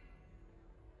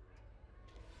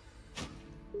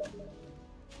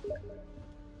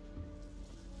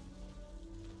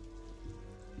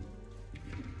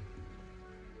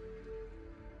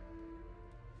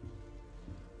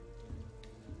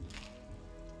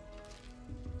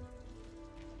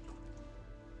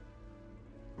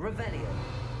 Revelio.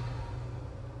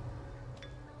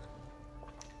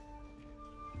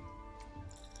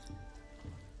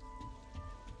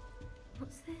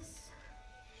 What's this?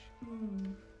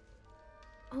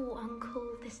 Oh, Uncle,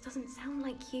 this doesn't sound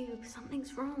like you.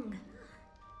 Something's wrong.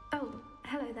 Oh,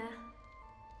 hello there.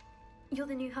 You're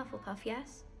the new Hufflepuff,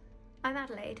 yes? I'm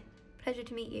Adelaide. Pleasure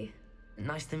to meet you.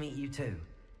 Nice to meet you too.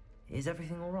 Is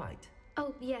everything all right?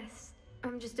 Oh, yes.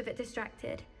 I'm just a bit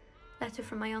distracted. Letter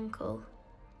from my uncle.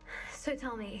 So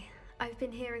tell me, I've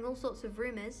been hearing all sorts of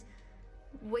rumors.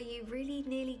 Were you really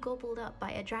nearly gobbled up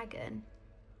by a dragon?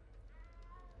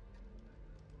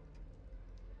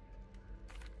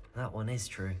 That one is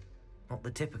true. Not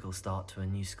the typical start to a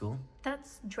new school.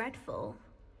 That's dreadful.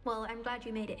 Well, I'm glad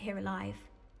you made it here alive.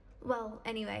 Well,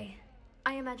 anyway,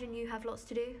 I imagine you have lots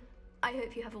to do. I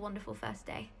hope you have a wonderful first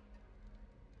day.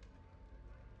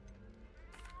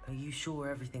 Are you sure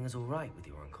everything is all right with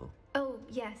your uncle? Oh,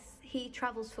 yes. He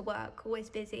travels for work, always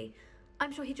busy.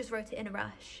 I'm sure he just wrote it in a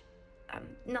rush.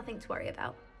 Nothing to worry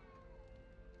about.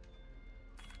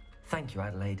 Thank you,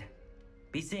 Adelaide.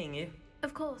 Be seeing you.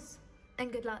 Of course. And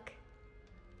good luck.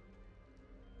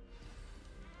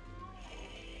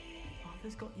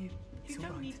 Arthur's got you. You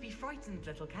don't need to be frightened,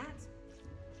 little cat.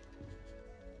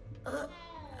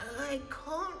 I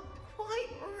can't quite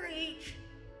reach.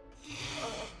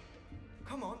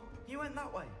 Come on, you went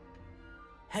that way.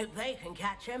 Hope they can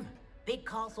catch him. Big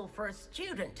castle for a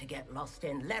student to get lost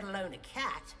in, let alone a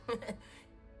cat.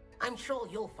 I'm sure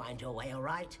you'll find your way all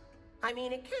right. I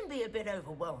mean, it can be a bit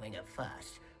overwhelming at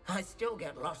first. I still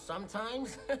get lost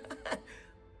sometimes.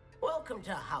 Welcome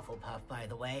to Hufflepuff, by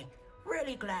the way.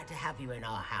 Really glad to have you in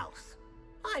our house.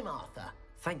 I'm Arthur.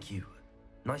 Thank you.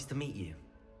 Nice to meet you.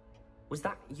 Was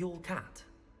that your cat?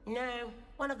 No,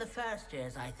 one of the first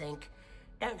years, I think.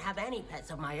 Don't have any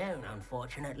pets of my own,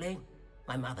 unfortunately.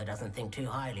 My mother doesn't think too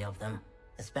highly of them,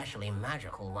 especially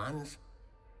magical ones.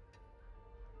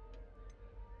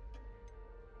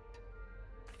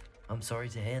 I'm sorry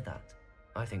to hear that.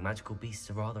 I think magical beasts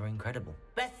are rather incredible.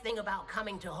 Best thing about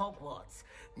coming to Hogwarts.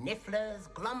 Nifflers,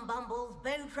 glumbumbles,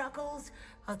 bowtruckles.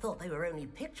 I thought they were only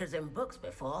pictures in books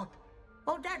before.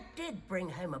 Well, Dad did bring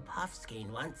home a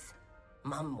puffskein once.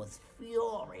 Mum was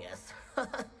furious.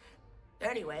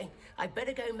 Anyway, I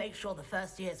better go make sure the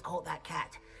first years caught that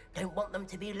cat. Don't want them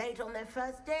to be late on their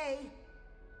first day.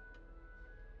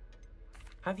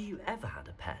 Have you ever had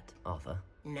a pet, Arthur?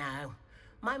 No.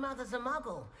 My mother's a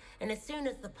muggle, and as soon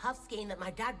as the puffskein that my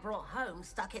dad brought home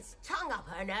stuck its tongue up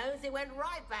her nose, it went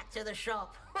right back to the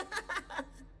shop.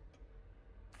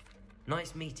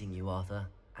 Nice meeting you, Arthur,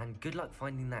 and good luck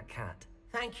finding that cat.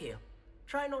 Thank you.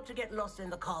 Try not to get lost in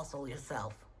the castle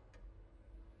yourself.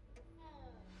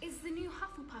 Is the new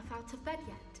Hufflepuff out of bed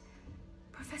yet?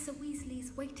 Professor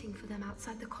Weasley's waiting for them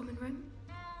outside the common room.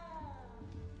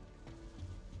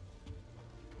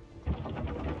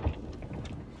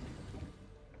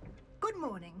 Good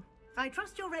morning. I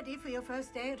trust you're ready for your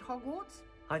first day at Hogwarts?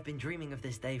 I've been dreaming of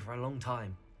this day for a long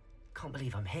time. Can't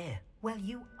believe I'm here. Well,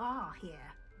 you are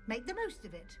here. Make the most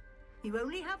of it. You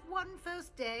only have one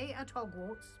first day at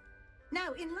Hogwarts.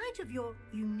 Now, in light of your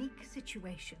unique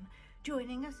situation,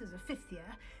 joining us as a fifth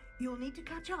year, you'll need to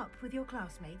catch up with your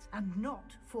classmates and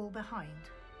not fall behind.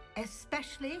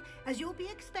 Especially as you'll be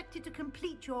expected to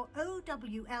complete your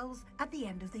OWLs at the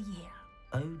end of the year.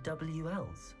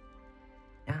 OWLs?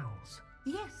 Owls?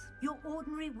 Yes, your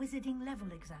ordinary wizarding level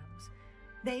exams.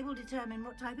 They will determine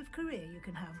what type of career you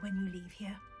can have when you leave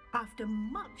here. After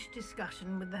much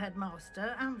discussion with the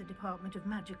headmaster and the Department of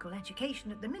Magical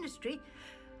Education at the Ministry,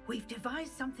 we've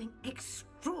devised something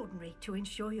extraordinary to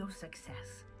ensure your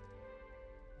success.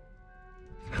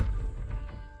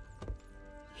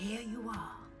 Here you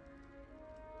are.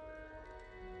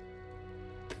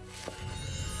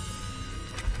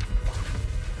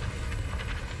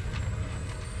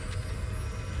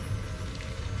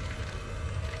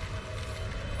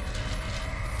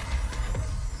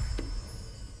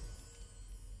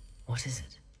 What is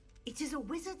it? It is a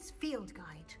wizard's field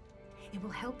guide. It will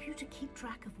help you to keep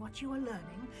track of what you are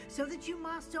learning so that you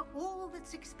master all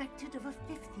that's expected of a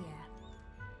 5th year.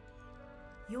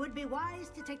 You would be wise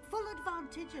to take full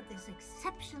advantage of this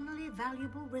exceptionally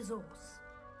valuable resource.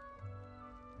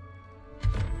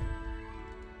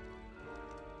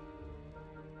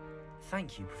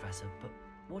 Thank you, Professor, but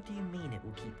what do you mean it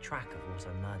will keep track of what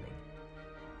I'm learning?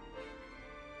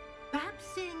 Perhaps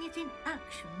seeing it in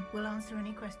action will answer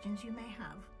any questions you may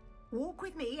have. Walk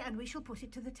with me and we shall put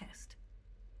it to the test.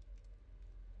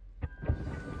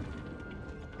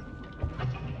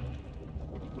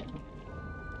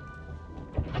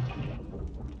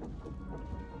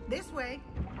 This way.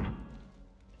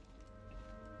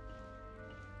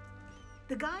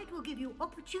 The guide will give you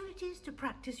opportunities to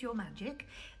practice your magic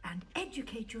and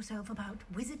educate yourself about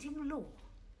wizarding lore.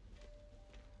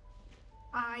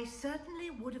 I certainly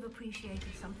would have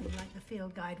appreciated something like the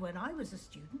field guide when I was a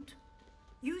student.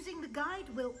 Using the guide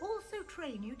will also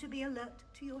train you to be alert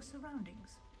to your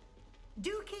surroundings.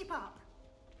 Do keep up!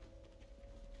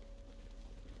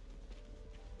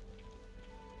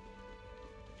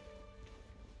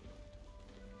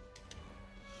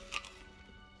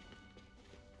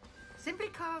 Simply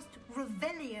cast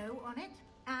Revelio on it,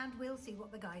 and we'll see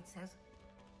what the guide says.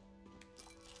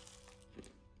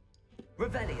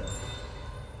 Revelio.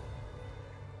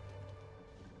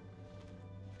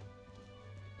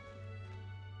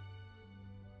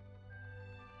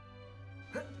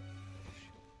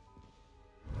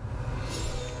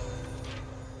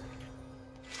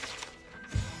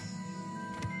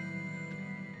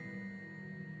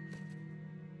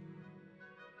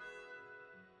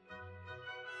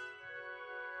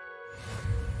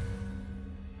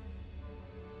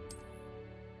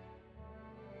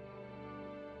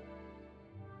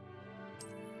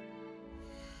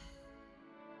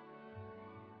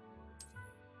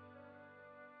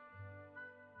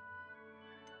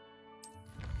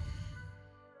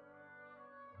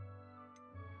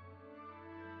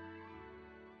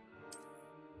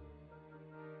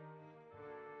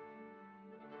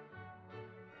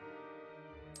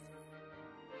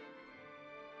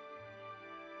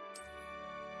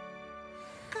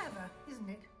 Clever, isn't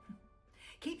it?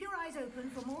 Keep your eyes open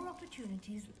for more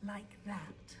opportunities like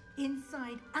that,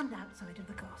 inside and outside of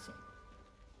the castle.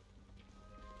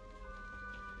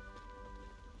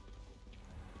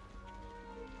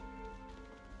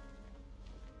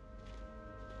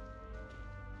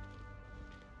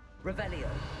 Revelio.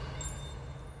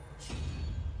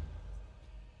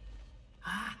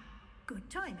 Ah, good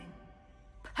timing.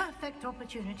 Perfect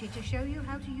opportunity to show you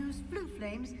how to use flue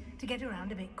flames to get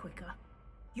around a bit quicker.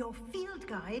 Your field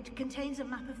guide contains a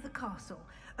map of the castle.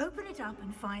 Open it up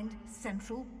and find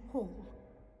Central Hall.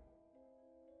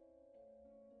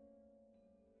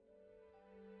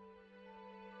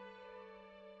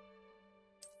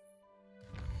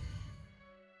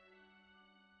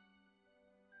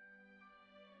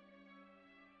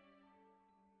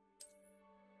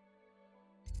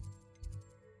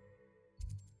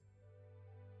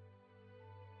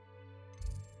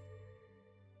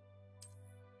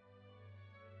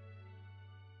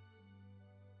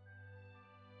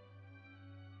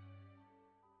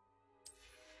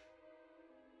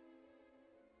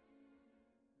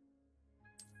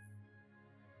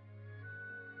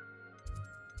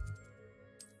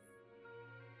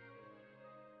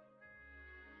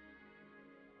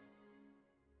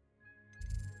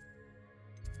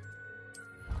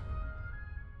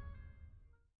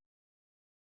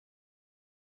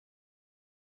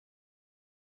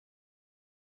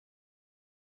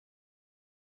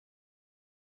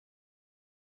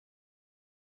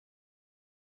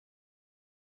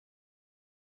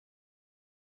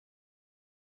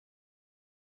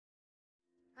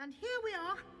 And here we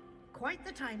are. Quite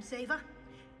the time saver.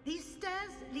 These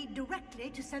stairs lead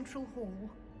directly to Central Hall.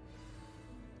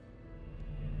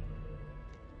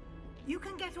 You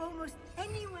can get almost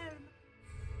anywhere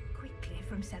quickly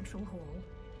from Central Hall.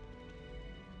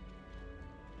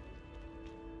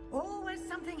 Always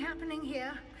something happening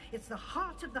here. It's the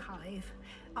heart of the hive.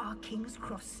 Our King's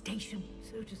Cross station,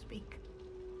 so to speak.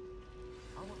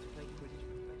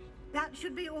 That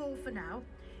should be all for now.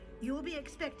 You'll be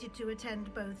expected to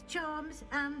attend both Charms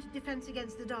and Defense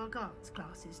Against the Dark Arts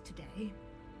classes today.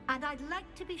 And I'd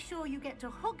like to be sure you get to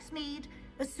Hogsmeade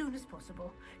as soon as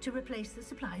possible to replace the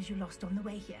supplies you lost on the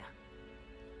way here.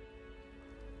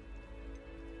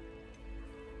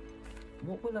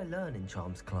 What will I learn in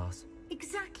Charms class?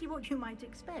 Exactly what you might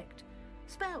expect.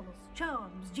 Spells,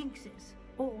 charms, jinxes,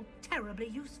 all terribly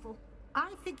useful.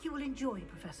 I think you will enjoy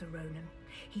Professor Ronan.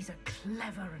 He's a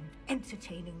clever and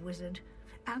entertaining wizard,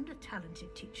 and a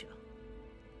talented teacher.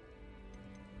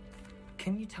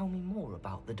 Can you tell me more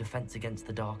about the Defense Against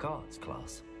the Dark Arts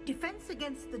class? Defense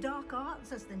Against the Dark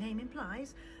Arts, as the name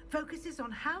implies, focuses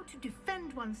on how to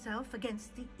defend oneself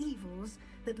against the evils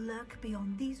that lurk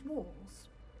beyond these walls.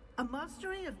 A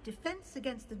mastery of Defense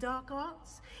Against the Dark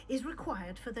Arts is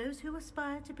required for those who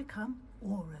aspire to become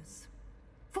Aurors.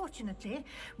 Fortunately,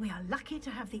 we are lucky to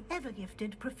have the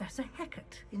ever-gifted Professor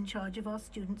Hecat in charge of our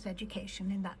students' education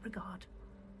in that regard.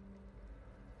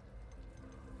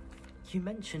 You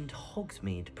mentioned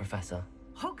Hogsmeade, Professor.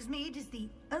 Hogsmeade is the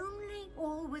only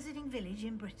all-wizarding village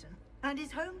in Britain, and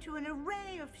is home to an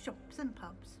array of shops and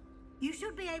pubs. You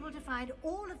should be able to find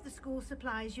all of the school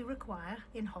supplies you require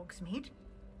in Hogsmeade.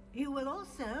 You will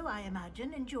also, I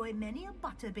imagine, enjoy many a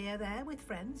butterbeer there with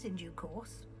friends in due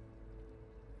course.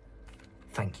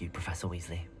 Thank you, Professor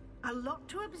Weasley. A lot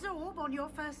to absorb on your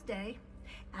first day,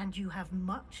 and you have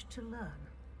much to learn.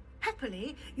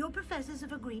 Happily, your professors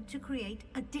have agreed to create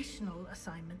additional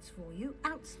assignments for you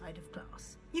outside of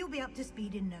class. You'll be up to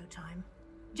speed in no time.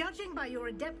 Judging by your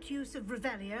adept use of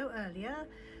Revelio earlier,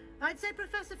 I'd say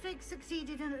Professor Fig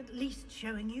succeeded in at least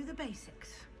showing you the basics.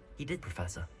 He did,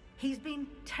 Professor. He's been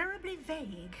terribly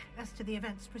vague as to the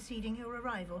events preceding your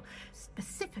arrival,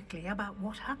 specifically about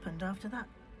what happened after that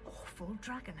awful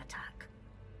dragon attack.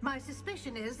 My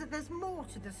suspicion is that there's more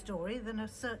to the story than a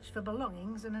search for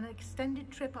belongings and an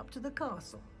extended trip up to the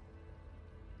castle.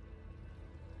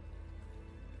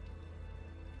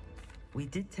 We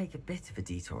did take a bit of a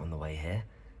detour on the way here.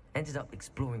 Ended up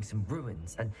exploring some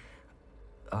ruins and...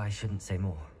 I shouldn't say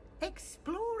more.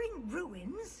 Exploring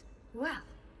ruins? Well,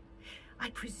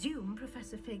 I presume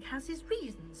Professor Fig has his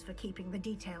reasons for keeping the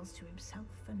details to himself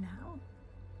for now.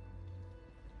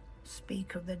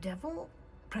 Speak of the devil,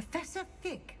 Professor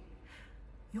Fig.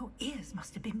 Your ears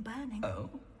must have been burning. Oh?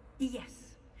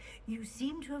 Yes. You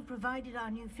seem to have provided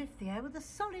our new fifth year with a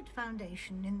solid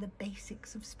foundation in the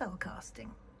basics of spellcasting.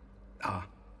 Ah,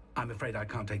 I'm afraid I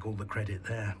can't take all the credit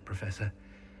there, Professor.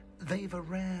 They've a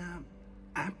rare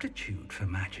aptitude for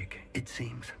magic, it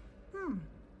seems.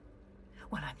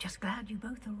 Well, I'm just glad you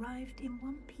both arrived in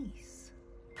one piece.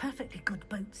 Perfectly good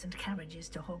boats and carriages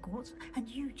to Hogwarts, and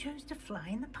you chose to fly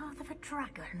in the path of a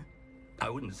dragon. I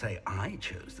wouldn't say I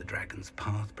chose the dragon's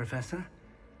path, Professor.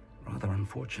 Rather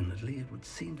unfortunately, it would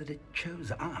seem that it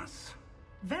chose us.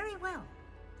 Very well.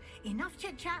 Enough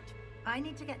chit-chat. I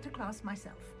need to get to class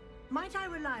myself. Might I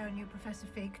rely on you, Professor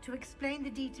Fig, to explain the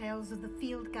details of the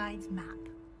field guide's map?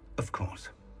 Of course.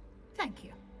 Thank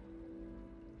you.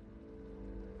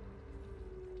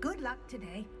 Good luck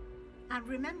today. And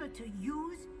remember to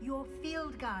use your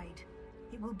field guide.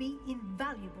 It will be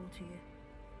invaluable to you.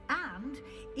 And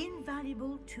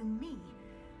invaluable to me,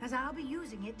 as I'll be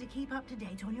using it to keep up to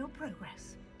date on your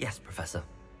progress. Yes, Professor.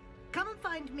 Come and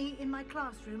find me in my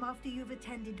classroom after you've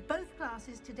attended both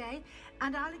classes today,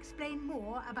 and I'll explain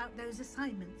more about those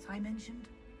assignments I mentioned.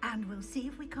 And we'll see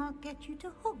if we can't get you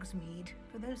to Hogsmeade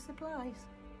for those supplies.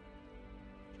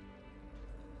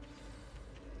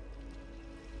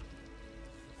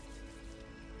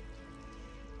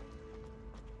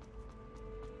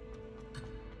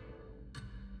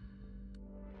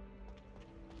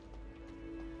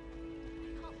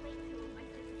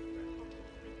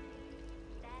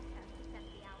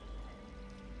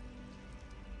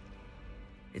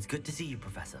 It's good to see you,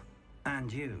 Professor.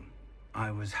 And you.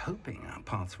 I was hoping our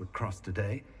paths would cross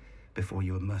today, before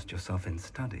you immersed yourself in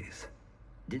studies.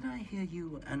 Did I hear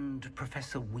you and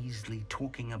Professor Weasley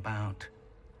talking about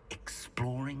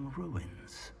exploring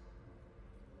ruins?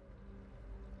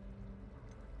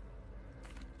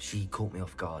 She caught me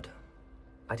off guard.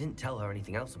 I didn't tell her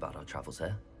anything else about our travels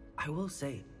here. I will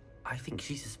say, I think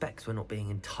she suspects we're not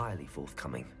being entirely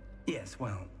forthcoming. Yes,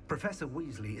 well, Professor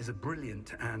Weasley is a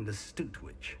brilliant and astute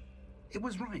witch. It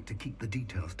was right to keep the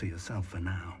details to yourself for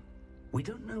now. We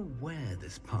don't know where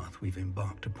this path we've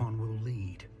embarked upon will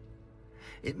lead.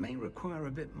 It may require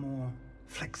a bit more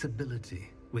flexibility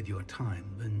with your time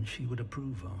than she would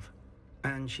approve of.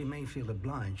 And she may feel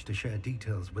obliged to share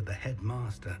details with the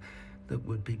headmaster that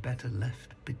would be better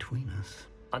left between us.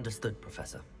 Understood,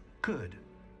 Professor. Good.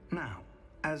 Now,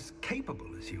 as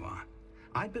capable as you are,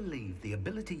 I believe the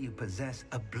ability you possess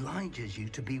obliges you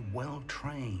to be well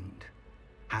trained.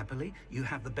 Happily, you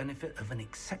have the benefit of an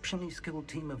exceptionally skilled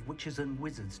team of witches and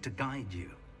wizards to guide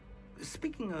you.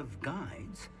 Speaking of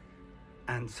guides,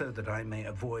 and so that I may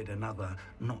avoid another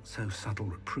not-so-subtle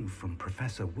reproof from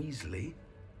Professor Weasley,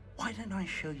 Why don't I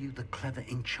show you the clever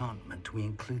enchantment we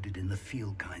included in the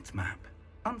field guide's map?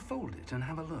 Unfold it and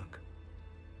have a look.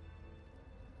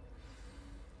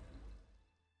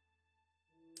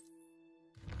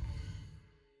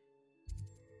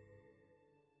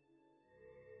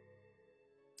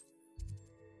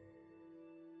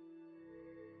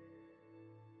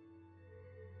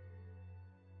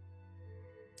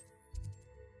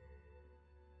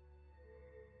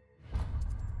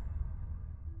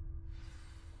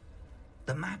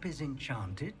 The map is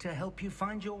enchanted to help you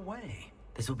find your way.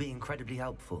 This will be incredibly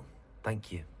helpful. Thank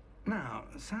you. Now,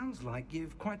 sounds like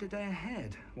you've quite a day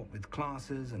ahead, what with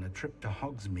classes and a trip to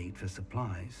Hogsmeade for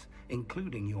supplies,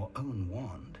 including your own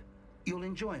wand. You'll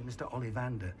enjoy Mr.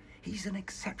 Ollivander. He's an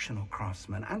exceptional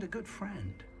craftsman and a good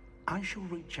friend. I shall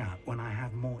reach out when I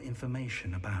have more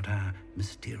information about our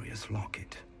mysterious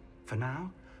locket. For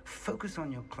now, focus on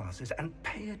your classes and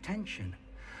pay attention.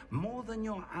 More than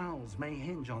your owls may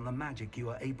hinge on the magic you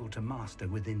are able to master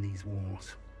within these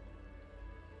walls.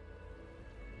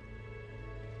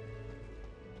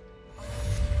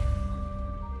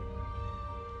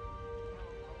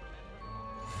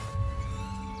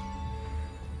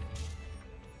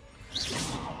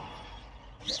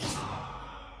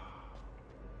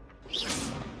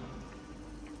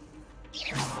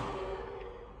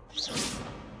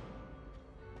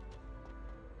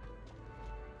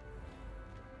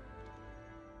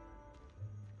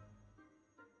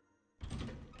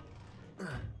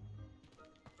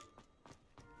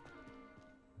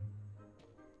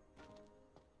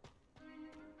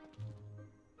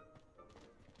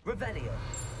 Revelio.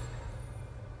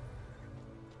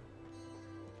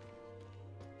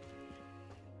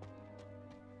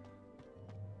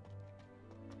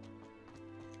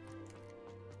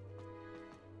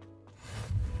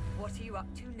 What are you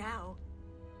up to now?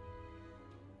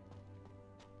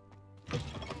 Nice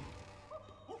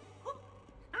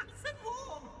and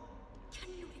warm!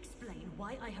 Can you explain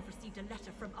why I have received a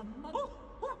letter from a mother?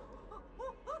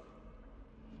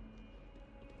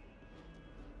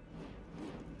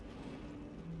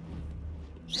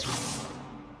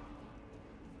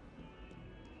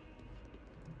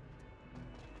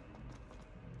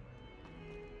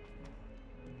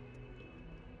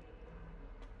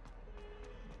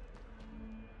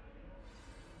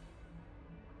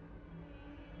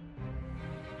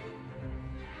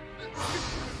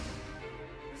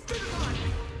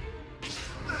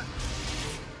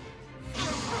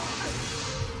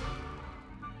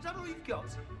 Is that all you've got?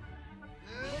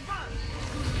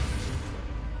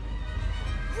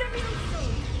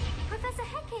 Professor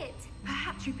Hecat!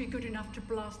 Perhaps you'd be good enough to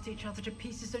blast each other to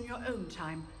pieces on your own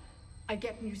time. I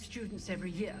get new students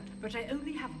every year, but I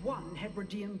only have one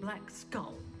Hebridean black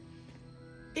skull.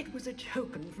 It was a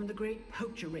token from the Great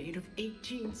Poacher Raid of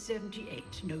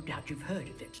 1878. No doubt you've heard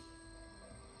of it.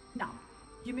 Now,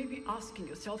 you may be asking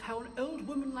yourself how an old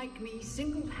woman like me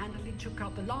single-handedly took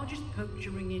out the largest poacher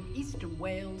ring in eastern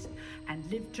Wales and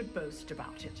lived to boast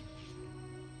about it.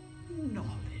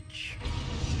 Knowledge.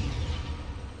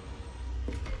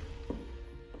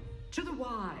 To the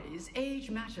wise,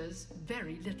 age matters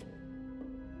very little.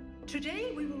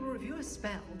 Today we will review a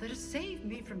spell that has saved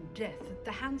me from death at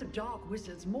the hands of dark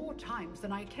wizards more times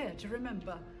than I care to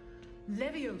remember.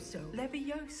 Levioso.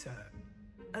 Levioso?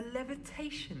 A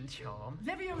levitation charm?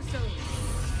 Levioso!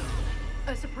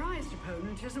 A surprised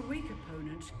opponent is a weak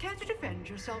opponent. Care to defend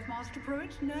yourself, Master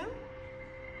Pruitt? No?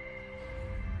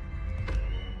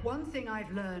 One thing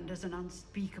I've learned as an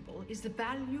unspeakable is the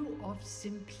value of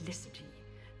simplicity,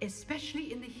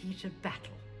 especially in the heat of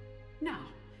battle. Now,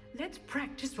 let's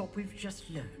practice what we've just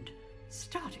learned,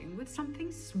 starting with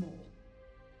something small.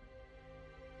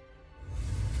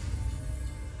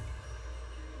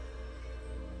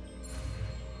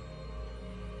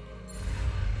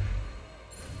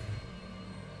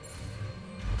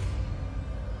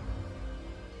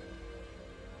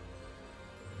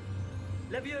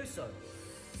 Levioso.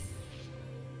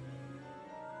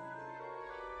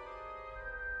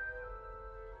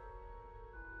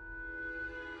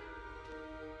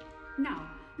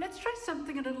 Now, let's try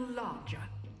something a little larger.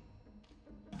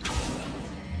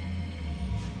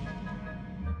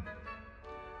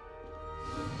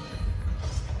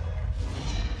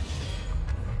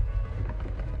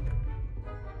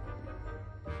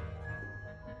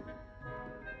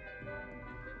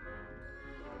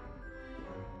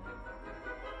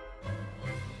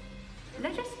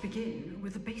 Let us begin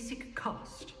with a basic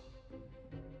cast.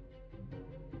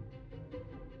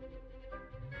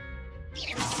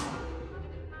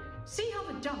 See how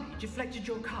the dummy deflected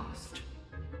your cast?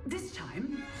 This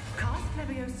time, cast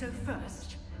Levioso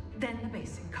first, then the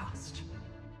basic cast.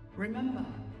 Remember,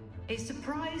 A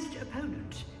surprised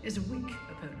opponent is a weak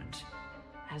opponent,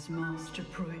 as Master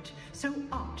Pruitt so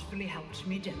artfully helped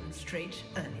me demonstrate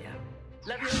earlier.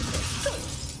 Good.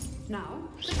 Now,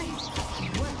 the basics.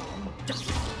 Well done.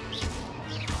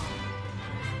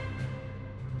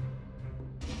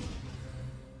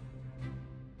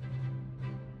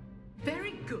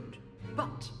 Very good.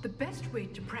 But the best way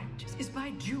to practice is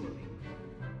by dueling.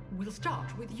 We'll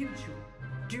start with you two.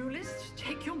 Duelists,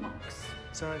 take your marks.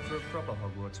 Time for a proper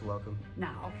Hogwarts welcome.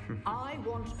 Now, I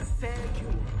want a fair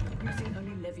duel, using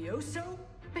only Levioso,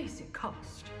 basic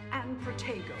cast, and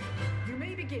Protego. You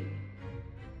may begin.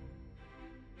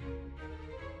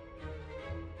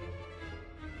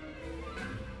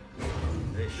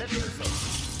 Levioso,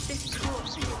 this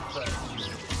can't be your first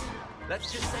duel. Let's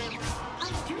just say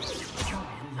I do enjoy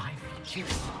a lively duel.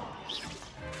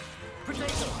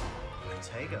 Protego.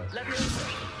 Protego.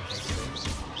 Levioso.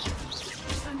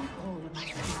 And all of my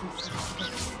business.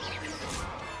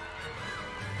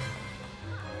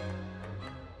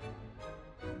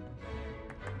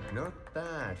 Not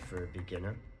bad for a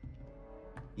beginner.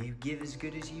 You give as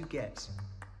good as you get.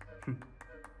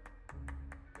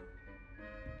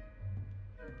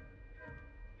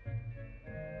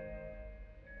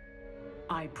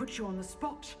 I put you on the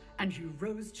spot, and you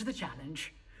rose to the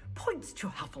challenge. Points to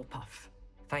Hufflepuff.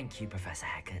 Thank you, Professor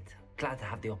Hecat. Glad to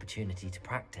have the opportunity to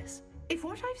practice. If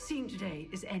what I've seen today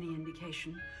is any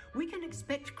indication, we can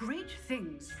expect great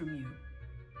things from you.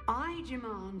 I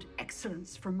demand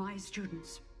excellence from my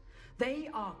students. They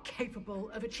are capable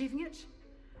of achieving it,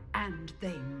 and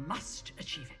they must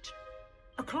achieve it.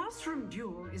 A classroom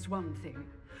duel is one thing,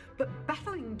 but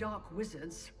battling dark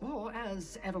wizards, or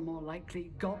as ever more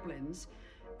likely, goblins,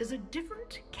 is a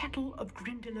different kettle of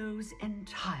Grindylows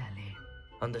entirely.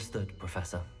 Understood,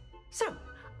 Professor. So,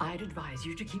 I'd advise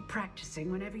you to keep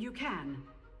practicing whenever you can.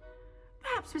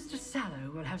 Perhaps Mr.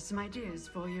 Sallow will have some ideas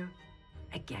for you.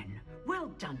 Again, well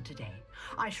done today.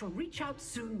 I shall reach out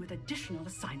soon with additional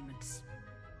assignments.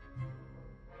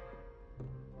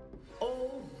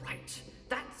 All right,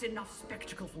 that's enough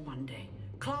spectacle for one day.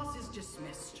 Class is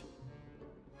dismissed.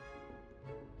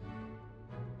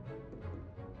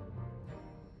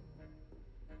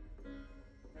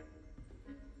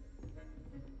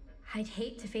 I'd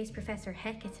hate to face Professor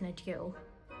Hecat in a duel.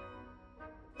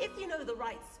 If you know the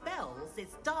right spells,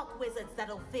 it's dark wizards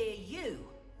that'll fear you,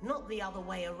 not the other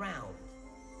way around.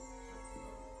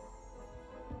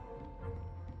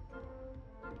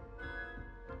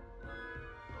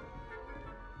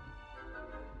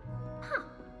 Huh.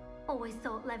 Always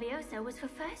thought Levioso was for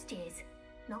first years.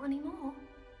 Not anymore.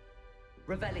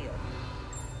 Revelio.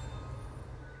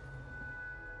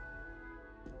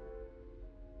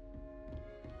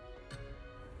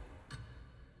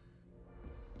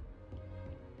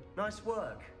 Nice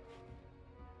work.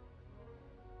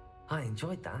 I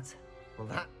enjoyed that. Well,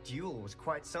 that duel was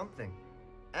quite something.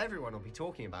 Everyone will be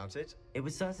talking about it. It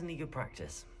was certainly good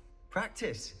practice.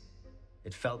 Practice?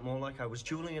 It felt more like I was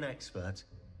dueling an expert.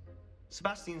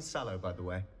 Sebastian Sallow, by the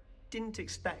way. Didn't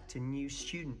expect a new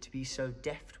student to be so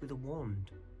deft with a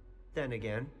wand. Then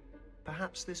again,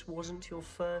 perhaps this wasn't your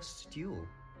first duel.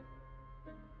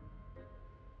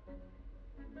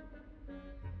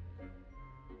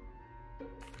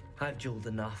 I've dueled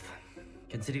enough.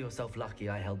 Consider yourself lucky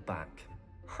I held back.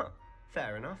 Huh,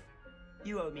 fair enough.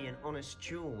 You owe me an honest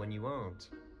duel when you aren't.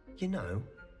 You know,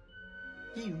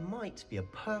 you might be a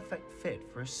perfect fit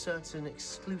for a certain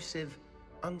exclusive,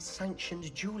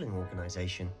 unsanctioned dueling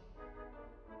organization.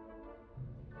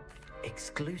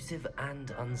 Exclusive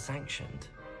and unsanctioned.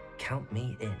 Count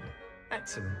me in.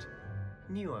 Excellent.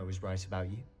 Knew I was right about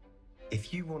you.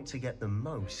 If you want to get the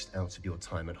most out of your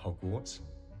time at Hogwarts,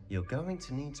 you're going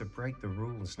to need to break the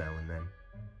rules now and then.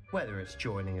 Whether it's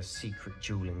joining a secret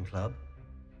dueling club,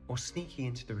 or sneaking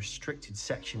into the restricted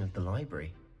section of the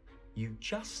library, you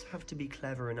just have to be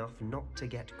clever enough not to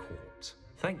get caught.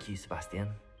 Thank you, Sebastian.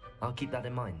 I'll keep that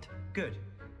in mind. Good.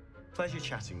 Pleasure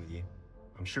chatting with you.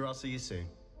 I'm sure I'll see you soon.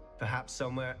 Perhaps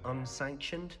somewhere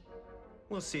unsanctioned?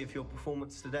 We'll see if your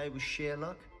performance today was sheer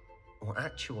luck, or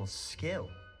actual skill.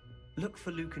 Look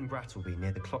for Luke and Brattleby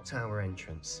near the clock tower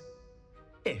entrance.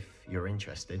 If you're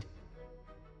interested.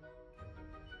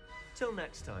 Till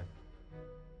next time.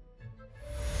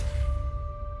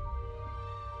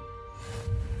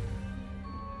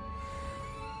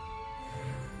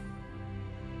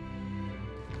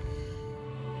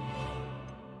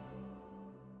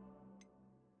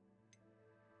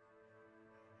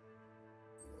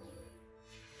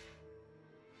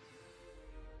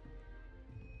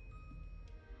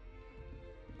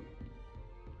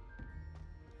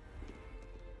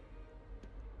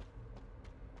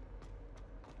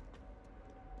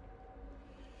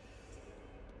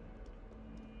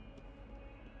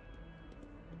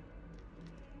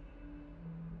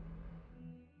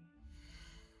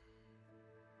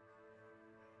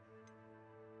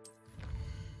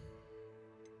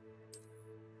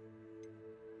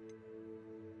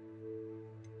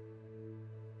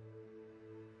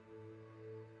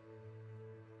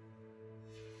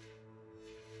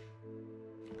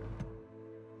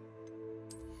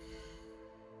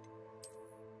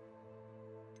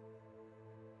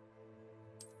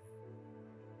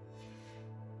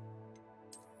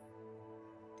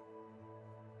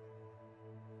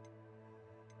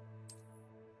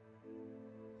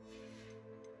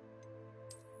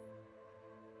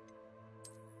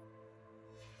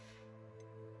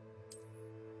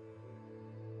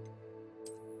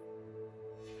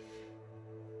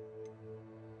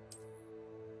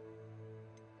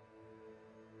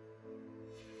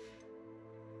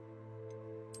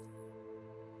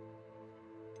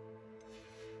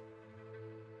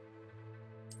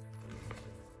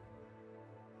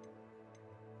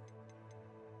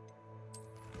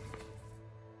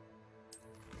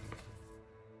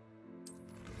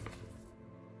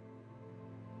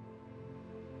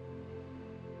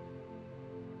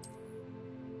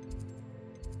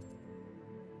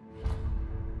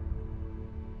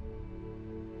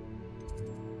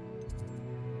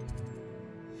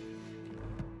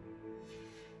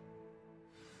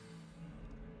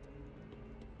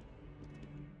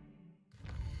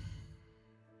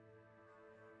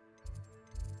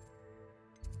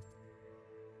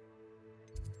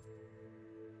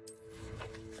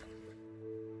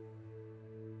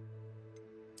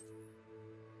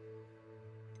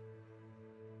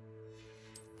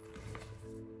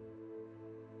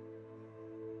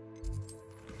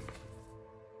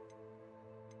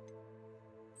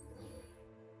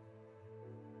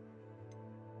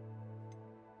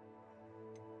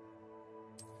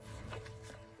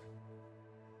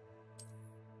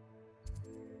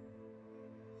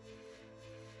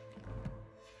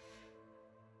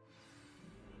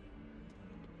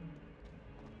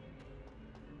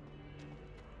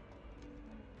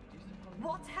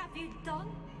 What have you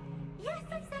done? Yes,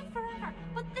 I said forever,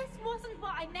 but this wasn't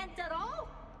what I meant at all.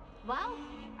 Well,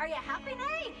 are you happy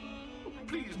now?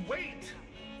 Please wait!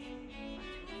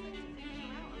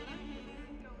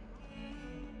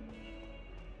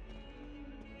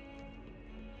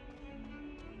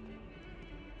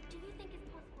 Do you think it's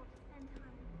possible to spend time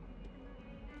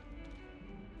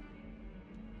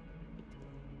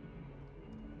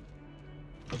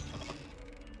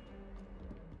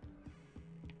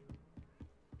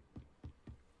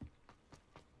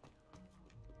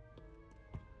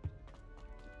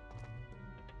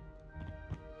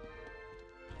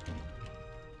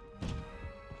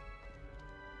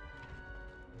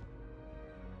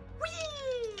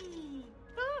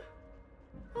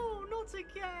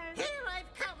Again. Here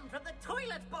I've come from the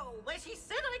toilet bowl where she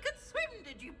said I could swim,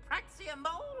 did you praxia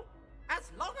mole? As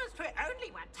long as 'twere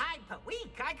only 1 time per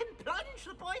week, I can plunge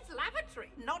the boy's lavatory,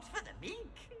 not for the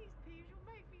meek. Please, Peeves, you'll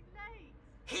make me late.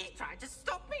 He tried to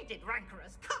stop me, did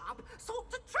rancorous carp, sought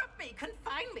to trap me,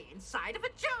 confine me inside of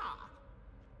a jar.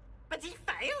 But he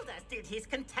failed, as did his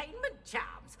containment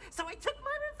charms, so I took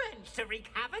my revenge to wreak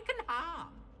havoc and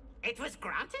harm. It was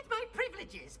granted my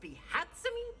privileges be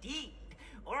handsome indeed,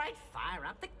 or I'd fire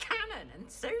up the cannon, and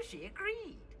so she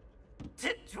agreed.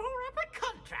 To draw up a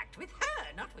contract with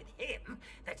her, not with him,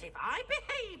 that if I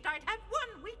behaved, I'd have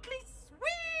 1 weekly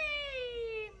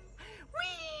swim!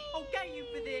 Whee! I'll get you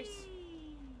for this!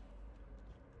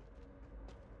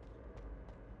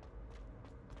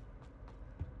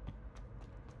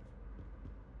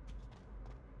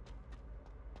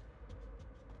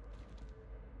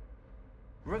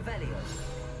 Revelio.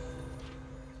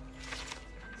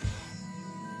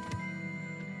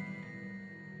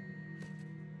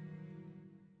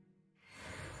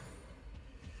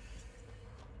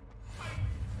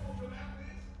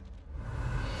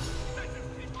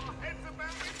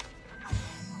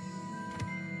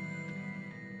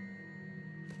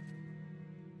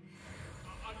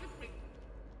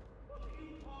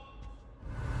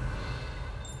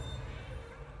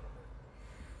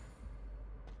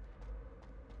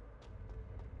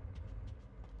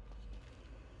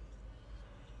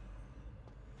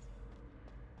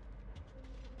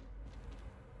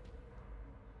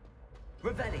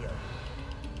 Revelio.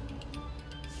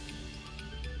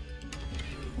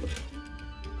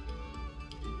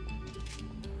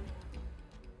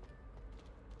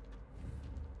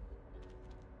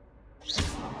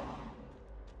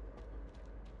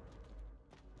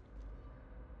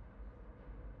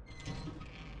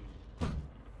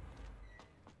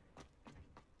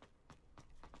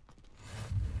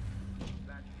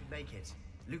 Make it.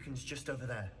 Lucan's just over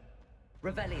there.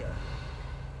 Revelio.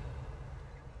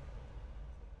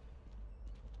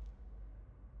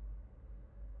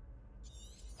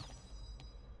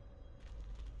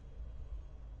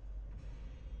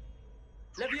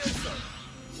 Levioso!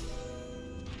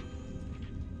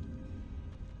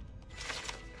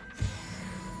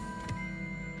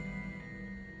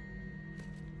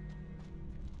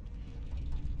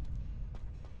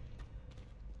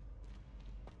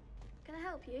 Can I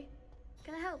help you?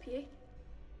 Can I help you?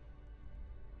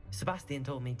 Sebastian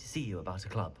told me to see you about a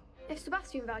club. If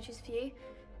Sebastian vouches for you,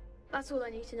 that's all I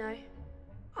need to know.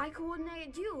 I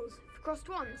coordinate duels for crossed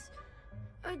wands.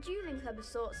 A dueling club of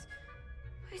sorts.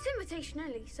 It's invitation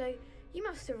only, so you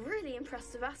must have really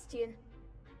impressed Sebastian.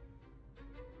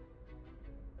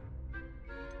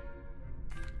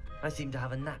 I seem to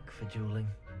have a knack for dueling.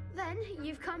 Then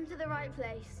you've come to the right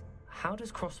place. How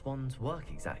does cross wands work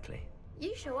exactly?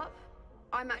 You show up,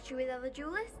 I match you with other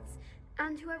duelists,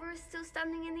 and whoever is still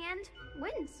standing in the end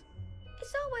wins.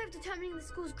 It's our way of determining the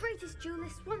school's greatest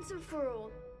duelist once and for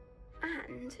all.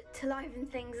 And to liven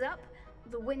things up,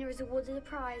 the winner is awarded a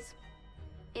prize.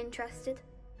 Interested?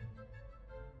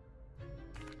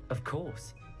 Of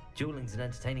course. Dueling's an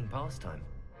entertaining pastime.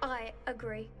 I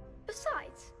agree.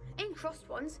 Besides, in crossed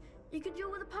ones, you could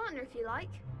duel with a partner if you like.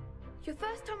 Your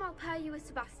first time I'll pair you with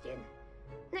Sebastian.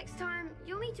 Next time,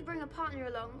 you'll need to bring a partner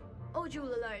along, or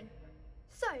duel alone.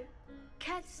 So,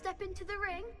 care to step into the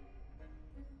ring?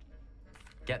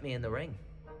 Get me in the ring.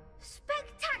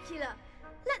 Spectacular!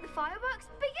 Let the fireworks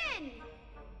begin!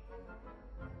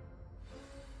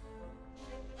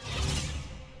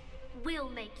 We'll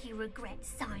make you regret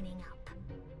signing up.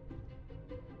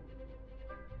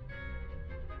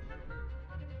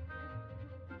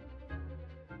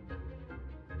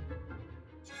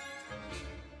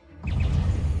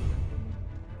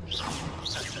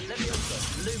 Levioso,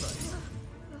 Lumos.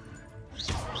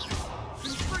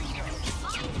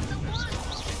 I'm the one!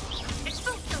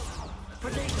 Expulso!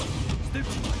 Prodigal,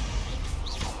 Stupefy.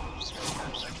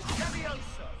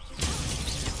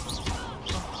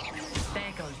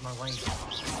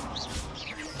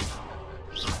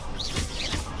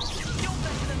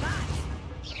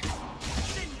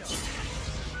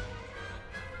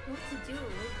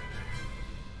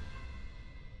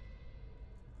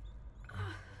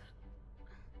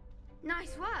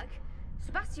 Nice work.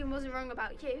 Sebastian wasn't wrong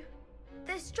about you.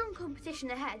 There's strong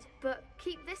competition ahead, but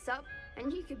keep this up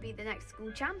and you could be the next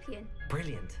school champion.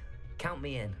 Brilliant. Count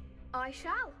me in. I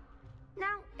shall.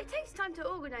 Now, it takes time to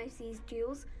organise these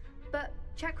duels, but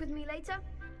check with me later.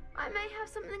 I may have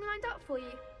something lined up for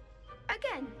you.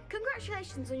 Again,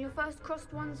 congratulations on your first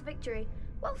Crossed Wands victory.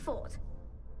 Well fought.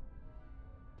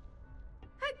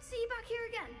 Hope to see you back here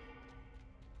again.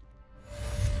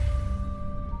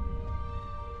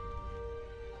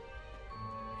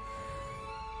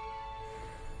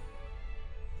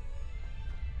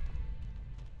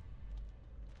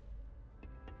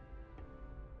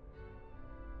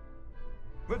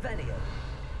 Revelio.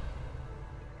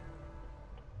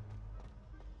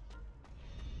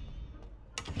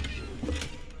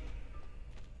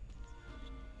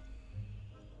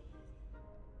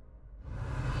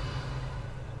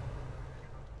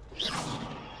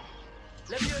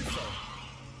 Levioso.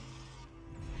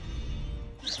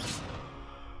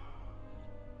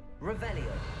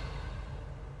 Revelio.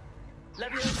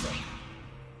 Levioso.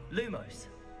 Lumos.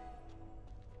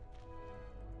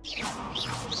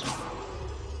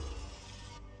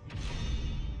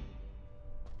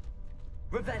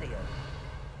 Revelio.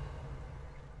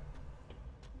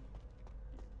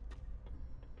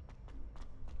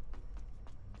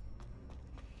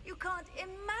 You can't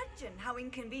imagine how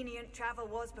inconvenient travel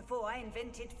was before I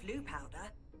invented flu powder.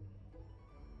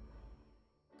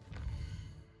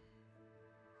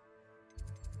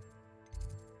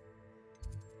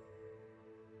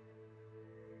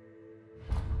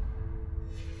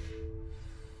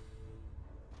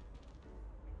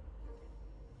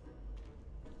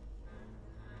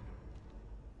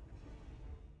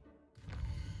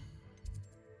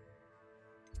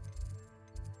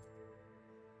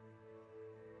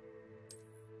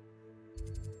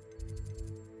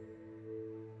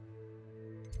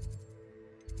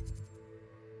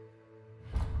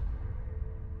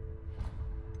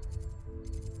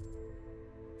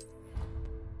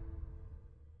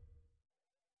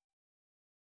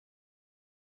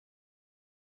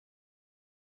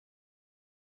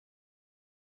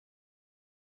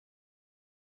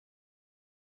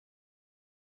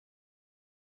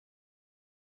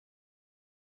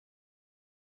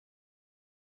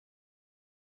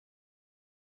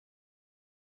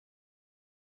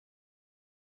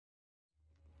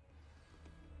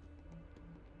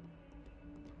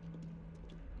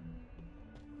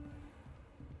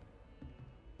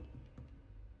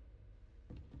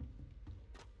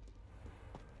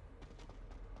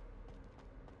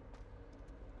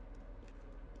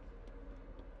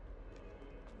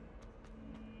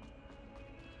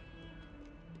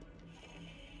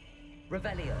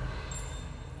 Revelio.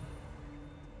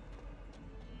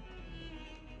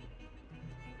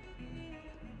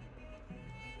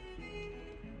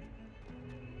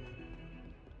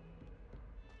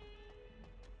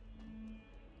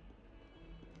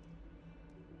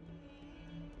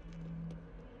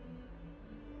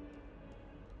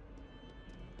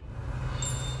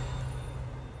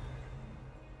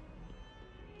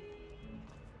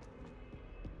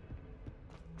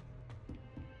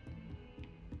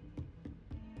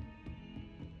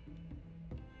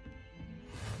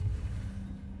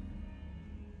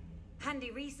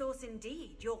 Handy resource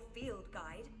indeed, your field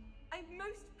guide. I'm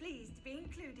most pleased to be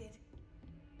included.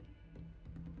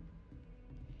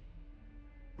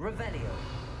 Revelio.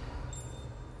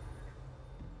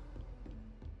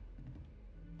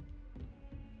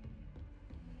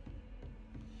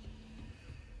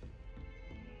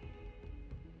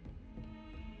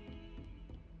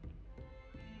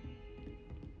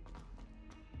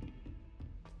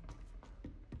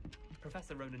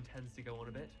 Professor Ronan tends to go on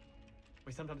a bit.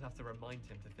 We sometimes have to remind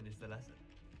him to finish the lesson.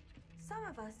 Some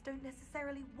of us don't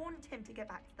necessarily want him to get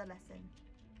back to the lesson.